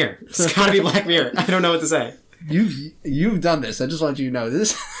 be Black Mirror. It's gotta be Black Mirror. I don't know what to say. You've done this. I just want you to know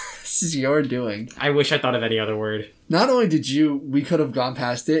this is your doing. I wish I thought of any other word. Not only did we could have gone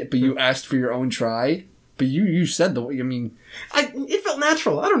past it, but you asked for your own try. But you said It felt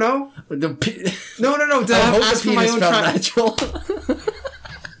natural. I don't know. No. No. Did I ask for my own try? Natural.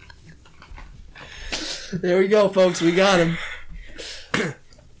 There we go, folks. We got him.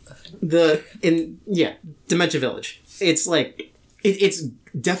 Dementia Village. It's like it's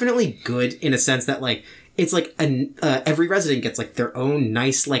definitely good in a sense that like it's like every resident gets like their own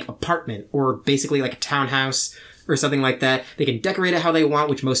nice like apartment or basically like a townhouse or something like that. They can decorate it how they want,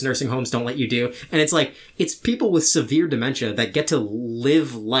 which most nursing homes don't let you do. And it's like it's people with severe dementia that get to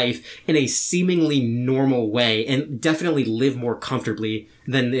live life in a seemingly normal way and definitely live more comfortably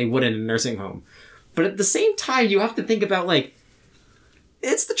than they would in a nursing home. But at the same time, you have to think about like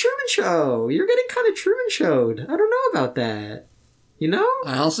it's the Truman Show. You're getting kind of Truman Showed. I don't know about that. You know?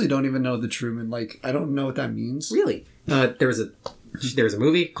 I honestly don't even know the Truman. Like, I don't know what that means. Really? There was a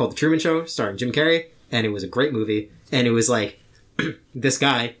movie called The Truman Show starring Jim Carrey, and it was a great movie. And it was like this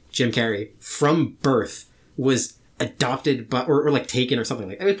guy, Jim Carrey, from birth was adopted by or like taken or something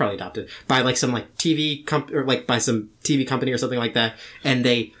like that. It was probably adopted by like some like TV or like by some TV company or something like that. And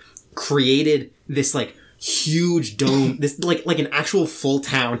they created this like huge dome, this like an actual full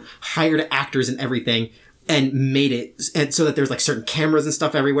town, hired actors and everything, and made it and so that there's like certain cameras and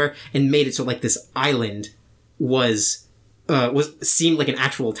stuff everywhere, and made it so like this island was seemed like an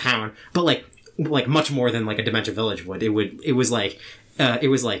actual town, but like much more than like a Dementia Village would. It was like to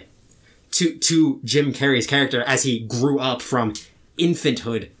Jim Carrey's character as he grew up from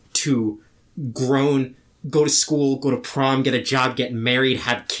infanthood to grown, go to school, go to prom, get a job, get married,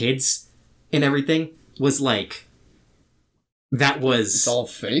 have kids, and everything. Was like that was It's all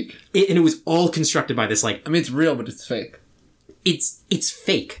fake? And it was all constructed by this like I mean, it's real, but it's fake. it's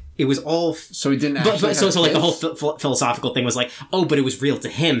fake. It was all So he didn't actually but so have like the kids? whole philosophical thing was like, oh, but it was real to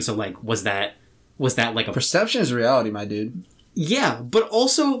him, so like was that like a Perception is reality, my dude. yeah, but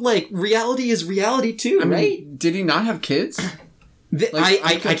also like reality is reality too, I mean, right? did he not have kids?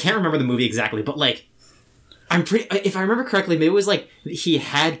 I can't remember the movie exactly, but like I'm pretty. If I remember correctly, maybe it was like he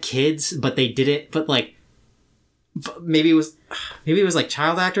had kids, but they didn't. But like, maybe it was like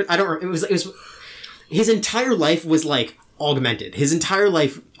child actors. I don't remember. It was his entire life was like augmented. His entire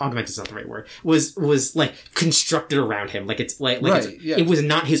life, augmented is not the right word. Was like constructed around him. Like it's like Right, yeah. it was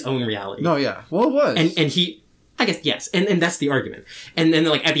not his own reality. No, yeah. Well, it was. And he. I guess yes, and that's the argument. And then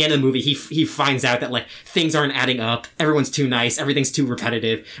like at the end of the movie, he finds out that like things aren't adding up. Everyone's too nice. Everything's too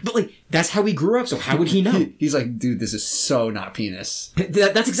repetitive. But like that's how he grew up. So how would he know? He's like, dude, this is so not penis.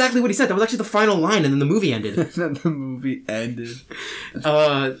 That's exactly what he said. That was actually the final line, and then the movie ended. Then the movie ended.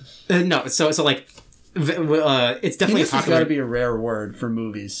 No. So like, it's definitely Penis a has popular. got to be a rare word for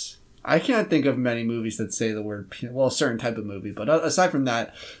movies. I can't think of many movies that say the word penis. Well, a certain type of movie, but aside from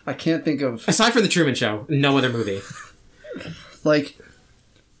that, I can't think of Aside from the Truman Show, no other movie. like.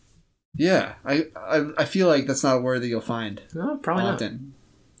 Yeah, I feel like that's not a word that you'll find No, probably often.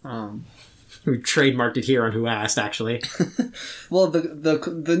 We trademarked it here on Who Asked, actually. Well,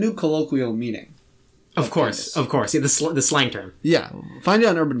 the new colloquial meaning. Of course. Yeah, the slang term. Yeah, find it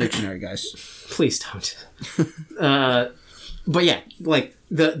on Urban Dictionary, guys. Please don't. But yeah, like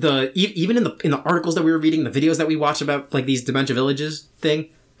even in the articles that we were reading, the videos that we watched about like these dementia villages thing,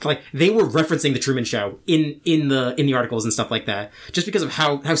 like they were referencing the Truman Show in the articles and stuff like that, just because of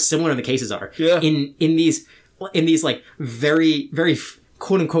how similar the cases are. Yeah. In these like very very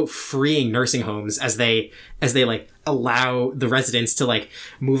quote unquote freeing nursing homes as they like allow the residents to like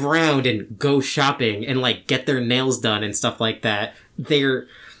move around and go shopping and like get their nails done and stuff like that.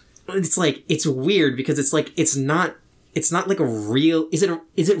 It's like it's weird because it's like it's not like a real. Is it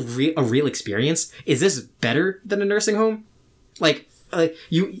a real experience? Is this better than a nursing home? Like like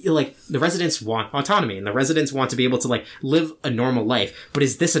the residents want autonomy and the residents want to be able to like live a normal life, but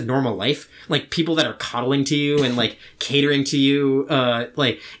is this a normal life? Like people that are coddling to you and like catering to you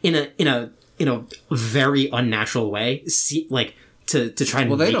like in a very unnatural way, see, like to try and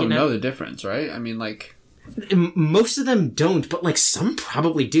Well, they make don't it know now. the difference, right? I mean, like, Most of them don't, but like some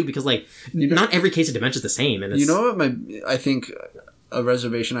probably do, because like not every case of dementia is the same. And it's, you know what I think a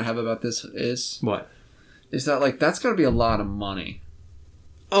reservation I have about this is what? Is that like that's got to be a lot of money.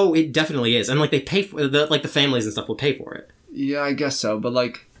 Oh, it definitely is, and like they pay for the families and stuff will pay for it. Yeah, I guess so, but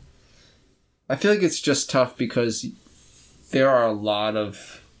like, I feel like it's just tough because there are a lot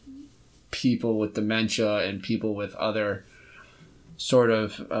of people with dementia and people with other sort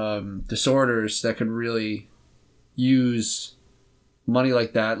of disorders that could really use money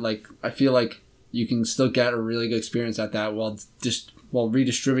like that. Like, I feel like you can still get a really good experience at that while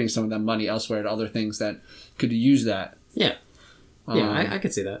redistributing some of that money elsewhere to other things that could use that. Yeah. I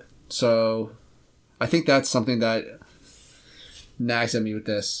could see that. So, I think that's something that nags at me with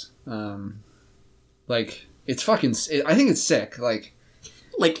this. Like, it's fucking... I think it's sick. Like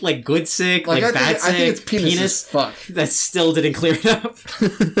good sick, like bad sick. I think it's penis as fuck. That still didn't clear it up.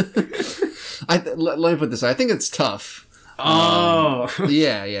 Let me put this way. I think it's tough. Oh.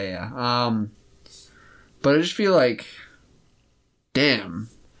 Yeah. But I just feel like... Damn.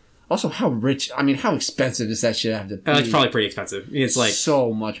 Also, how expensive does that shit have to be? It's probably pretty expensive. It's like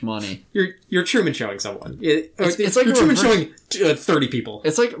so much money. You're Truman showing someone. It's like you're Truman showing 30 people.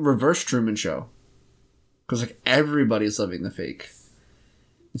 It's like reverse Truman Show, because like everybody's living the fake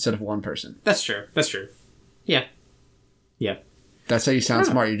instead of one person. That's true. Yeah. That's how you sound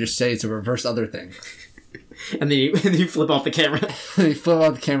smart. You just say it's a reverse other thing, and then you flip off the camera. You flip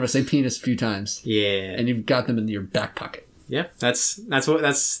off the camera, say penis a few times. Yeah, and you've got them in your back pocket. Yeah, that's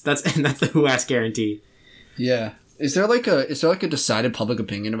the Who Asked guarantee. Yeah. Is there like a decided public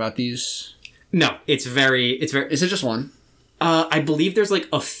opinion about these? No, it's very. Is it just one? I believe there's like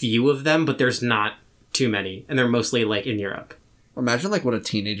a few of them, but there's not too many, and they're mostly like in Europe. Imagine like what a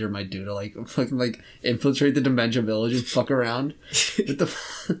teenager might do to like fucking like infiltrate the dementia village and fuck around.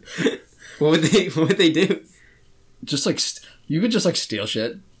 What would they do? Just like you could just like steal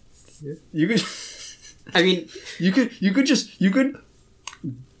shit. Yeah. You could. I mean, you could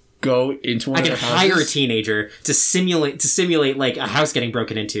go into one. I could hire a teenager to simulate like a house getting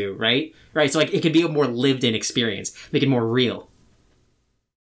broken into, right? Right. So like it could be a more lived-in experience, make it more real.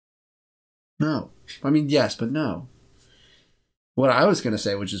 No, I mean yes, but no. What I was gonna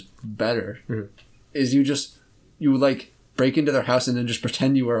say, which is better, is you like break into their house and then just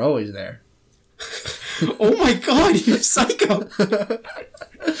pretend you were always there. Oh my god, you're psycho!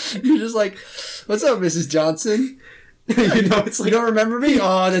 You're just like, what's up, Mrs. Johnson? It's like, you don't remember me?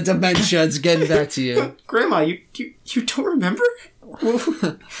 Oh, the dementia's getting back to you. Grandma, you don't remember?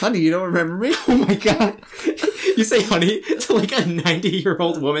 Honey, you don't remember me? Oh my god. You say honey to like a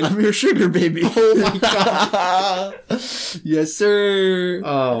 90-year-old woman? I'm your sugar baby. Oh my god. Yes, sir.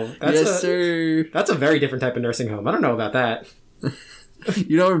 Oh, sir. That's a very different type of nursing home. I don't know about that.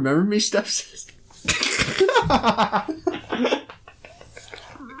 You don't remember me, stepsister?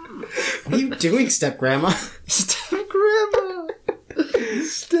 What are you doing, step grandma? Step grandma.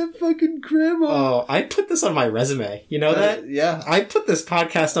 Step fucking grandma. Oh, I put this on my resume. You know that? Yeah. I put this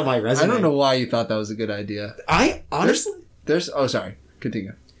podcast on my resume. I don't know why you thought that was a good idea. I honestly... Oh, sorry.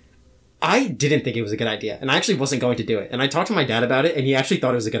 Continue. I didn't think it was a good idea, and I actually wasn't going to do it. And I talked to my dad about it, and he actually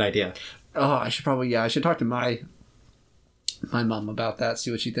thought it was a good idea. Oh, I should talk to my mom about that,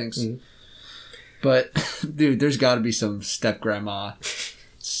 see what she thinks. Mm. But, dude, there's got to be some step grandma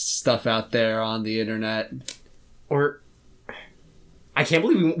stuff out there on the internet. Or, I can't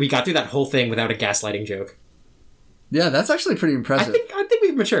believe we got through that whole thing without a gaslighting joke. Yeah, that's actually pretty impressive. I think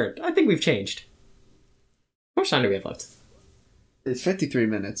we've matured. I think we've changed. How much time do we have left? It's 53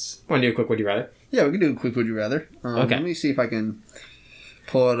 minutes. Want to do a quick would you rather? Yeah, we can do a quick would you rather. Okay. Let me see if I can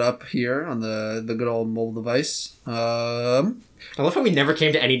pull it up here on the good old mobile device. I love how we never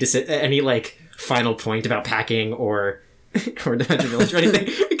came to any like final point about packing or Dementia Village or anything.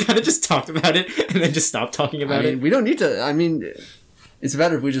 We kind of just talked about it and then just stopped talking about it. We don't need to. I mean, it's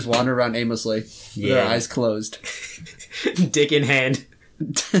better if we just wander around aimlessly with our eyes closed. Dick in hand.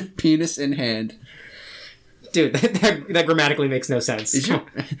 Penis in hand. Dude, that grammatically makes no sense. Is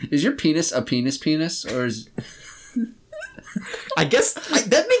your penis a penis, or is... I guess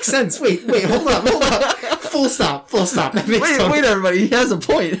that makes sense. Wait, hold up. Full stop. That makes wait, everybody, he has a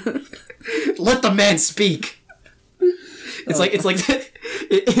point. Let the man speak. It's like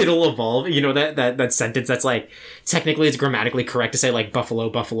it'll evolve. You know that sentence that's like technically it's grammatically correct to say like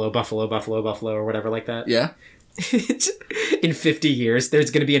buffalo or whatever like that. Yeah. In 50 years,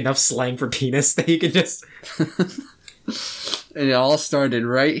 there's going to be enough slang for penis that you can just... And it all started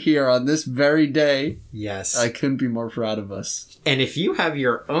right here on this very day. Yes. I couldn't be more proud of us. And if you have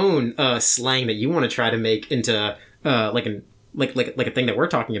your own slang that you want to try to make into like a thing that we're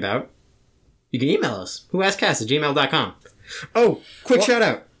talking about, you can email us. whoaskcast@gmail.com. Oh, quick shout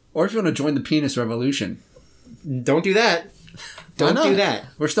out. Or if you want to join the penis revolution. Don't do that. Don't do that.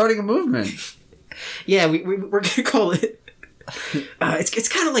 We're starting a movement. Yeah, we're going to call it... it's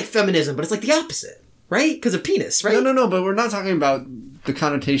kind of like feminism, but it's like the opposite. Right? Because of penis, right? No, but we're not talking about the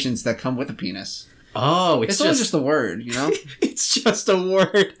connotations that come with a penis. Oh, it's just a word, you know? It's just a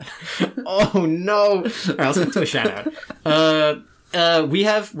word. Oh, no. All right, let's get to a shout out.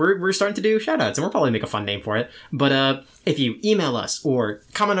 We're starting to do shout outs, and we'll probably make a fun name for it. But if you email us or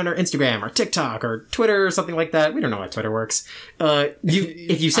comment on our Instagram or TikTok or Twitter or something like that, we don't know how Twitter works.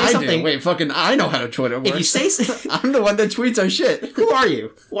 If you say something, wait, fucking, I know how Twitter works. If you say, I'm the one that tweets our shit. Who are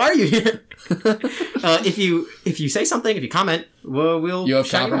you? Why are you here? If you say something, if you comment, we'll you have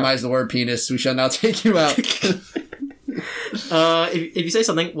compromised the word penis. We shall now take you out. If you say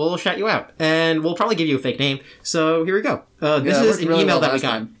something, we'll shout you out, and we'll probably give you a fake name. So here we go. This is an email that we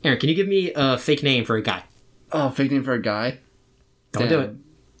got. Time. Aaron, can you give me a fake name for a guy? Oh, fake name for a guy? Don't do it.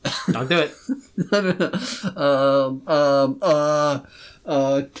 Don't do it.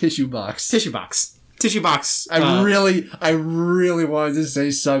 Tissue box. Tissue box. Tissue box. I really wanted to say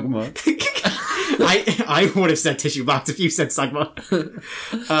Sugma. I would have said tissue box if you said Sugma.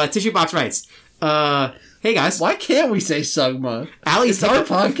 Tissue box writes, hey guys. Why can't we say Sugma? It's our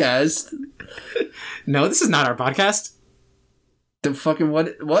podcast. No, this is not our podcast. The fucking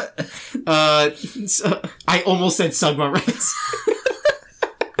what? I almost said Sugma writes.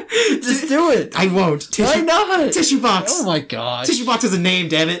 Just do it. I won't. Why not? Tissue box. Oh my god. Tissue box is a name,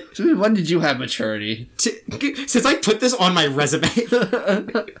 damn it. When did you have maturity? Since I put this on my resume.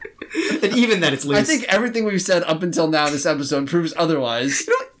 And even that it's loose. I think everything we've said up until now in this episode proves otherwise.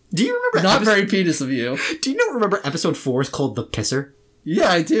 Do you remember... Not very penis of you. Do you remember episode 4 is called The Pisser? Yeah,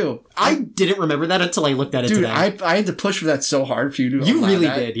 I do. I didn't remember that until I looked at it today. Dude, I had to push for that so hard for you to... You really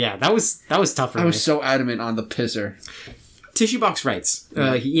did, yeah. That was tough for me. I was so adamant on The Pisser. Tissue Box writes,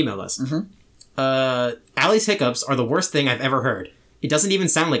 he emailed us. Mm-hmm. Allie's hiccups are the worst thing I've ever heard. It doesn't even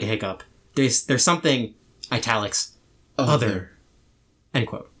sound like a hiccup. There's something, italics, other. End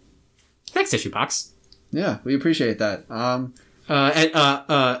quote. Thanks, Tissue Box. Yeah, we appreciate that. I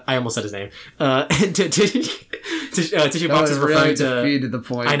almost said his name. Tissue Box is referring really to... defeated the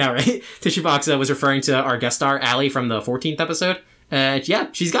point. I know, right? Tissue Box was referring to our guest star, Allie, from the 14th episode. Yeah,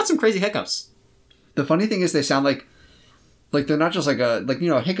 she's got some crazy hiccups. The funny thing is they sound like they're not just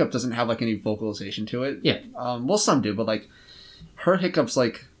a hiccup doesn't have any vocalization to it. Yeah. Well, some do, but her hiccups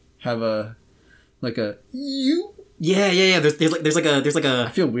have a you. Yeah. There's like a. I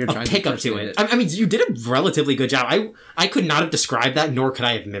feel weird trying to pickup to it. I mean, you did a relatively good job. I could not have described that, nor could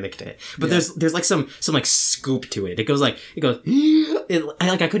I have mimicked it. But there's some scoop to it. It goes. I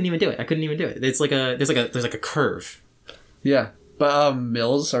couldn't even do it. It's there's a curve. Yeah, but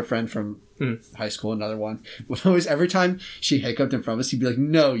Mills, our friend from high school, another one, would always, every time she hiccuped in front of us, he'd be like,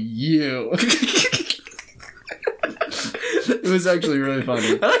 "No, you." It was actually really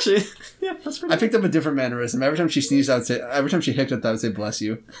funny. Actually, yeah, that's pretty. I picked up a different mannerism. Every time she sneezed, every time she hiccuped, I would say "bless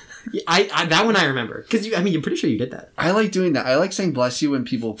you." Yeah, I that one I remember because I'm pretty sure you did that. I like doing that. I like saying "bless you" when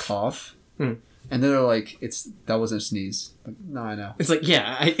people cough, and then they're like, that wasn't a sneeze." Like, no, I know. It's like,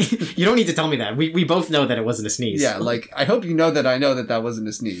 yeah, you don't need to tell me that. We both know that it wasn't a sneeze. Yeah, I hope you know that I know that wasn't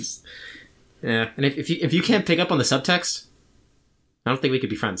a sneeze. Yeah, and if you can't pick up on the subtext, I don't think we could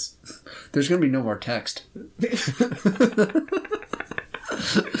be friends. There's gonna be no more text.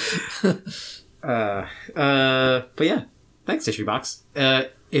 But yeah, thanks, Tissue Box.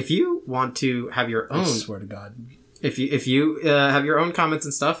 If you want to have your own, I swear to God, if you have your own comments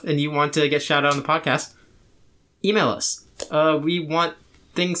and stuff, and you want to get shouted out on the podcast, email us. We want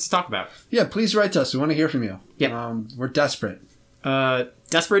things to talk about. Yeah, please write to us. We want to hear from you. Yeah, we're desperate.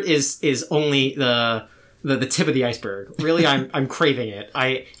 Desperate is only the tip of the iceberg. Really, I'm craving it.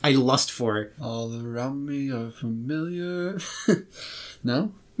 I lust for it. All around me are familiar.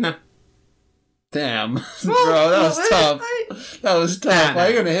 No? No. Damn. Bro, that was tough. That was tough. Why are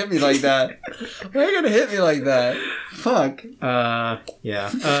you gonna hit me like that? Fuck. Yeah.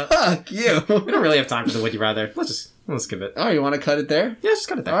 Fuck you. We don't really have time for the Would You Rather. Let's give it. Oh, you want to cut it there? Yeah, just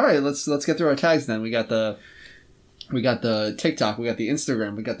cut it there. All right, let's get through our tags then. We got the TikTok, we got the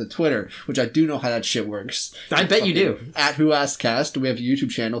Instagram, we got the Twitter, which I do know how that shit works. I bet you do. At Who Asked Cast, we have a YouTube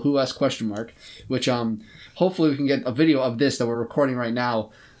channel, Who Asked ? Which hopefully we can get a video of this that we're recording right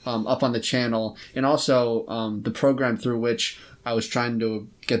now up on the channel, and also the program through which I was trying to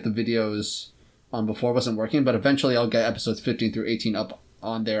get the videos before wasn't working, but eventually I'll get episodes 15 through 18 up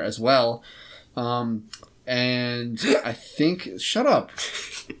on there as well. And I think... Shut up.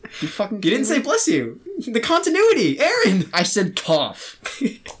 You fucking... You didn't say bless you. The continuity, Aaron. I said cough.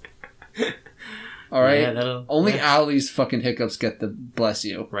 All right? Yeah, only Allie's fucking hiccups get the bless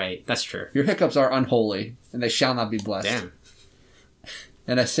you. Right, that's true. Your hiccups are unholy, and they shall not be blessed. Damn.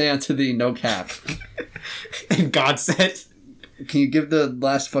 And I say unto thee, no cap. And God said... Can you give the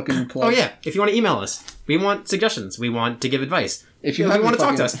last fucking plug? Oh, yeah. If you want to email us, we want suggestions. We want to give advice. If you we want to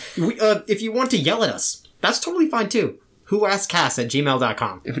talk to fucking- us. If you want to yell at us, that's totally fine, too.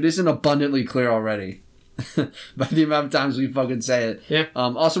 whoaskcast@gmail.com. If it isn't abundantly clear already, by the amount of times we fucking say it. Yeah.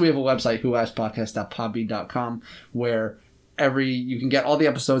 Also, we have a website, whoaskpodcast.podbean.com, where you can get all the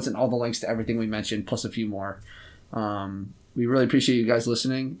episodes and all the links to everything we mentioned, plus a few more. We really appreciate you guys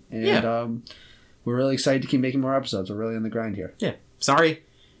listening, and we're really excited to keep making more episodes. We're really on the grind here. Yeah. Sorry.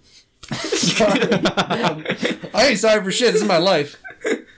 I ain't sorry for shit. This is my life.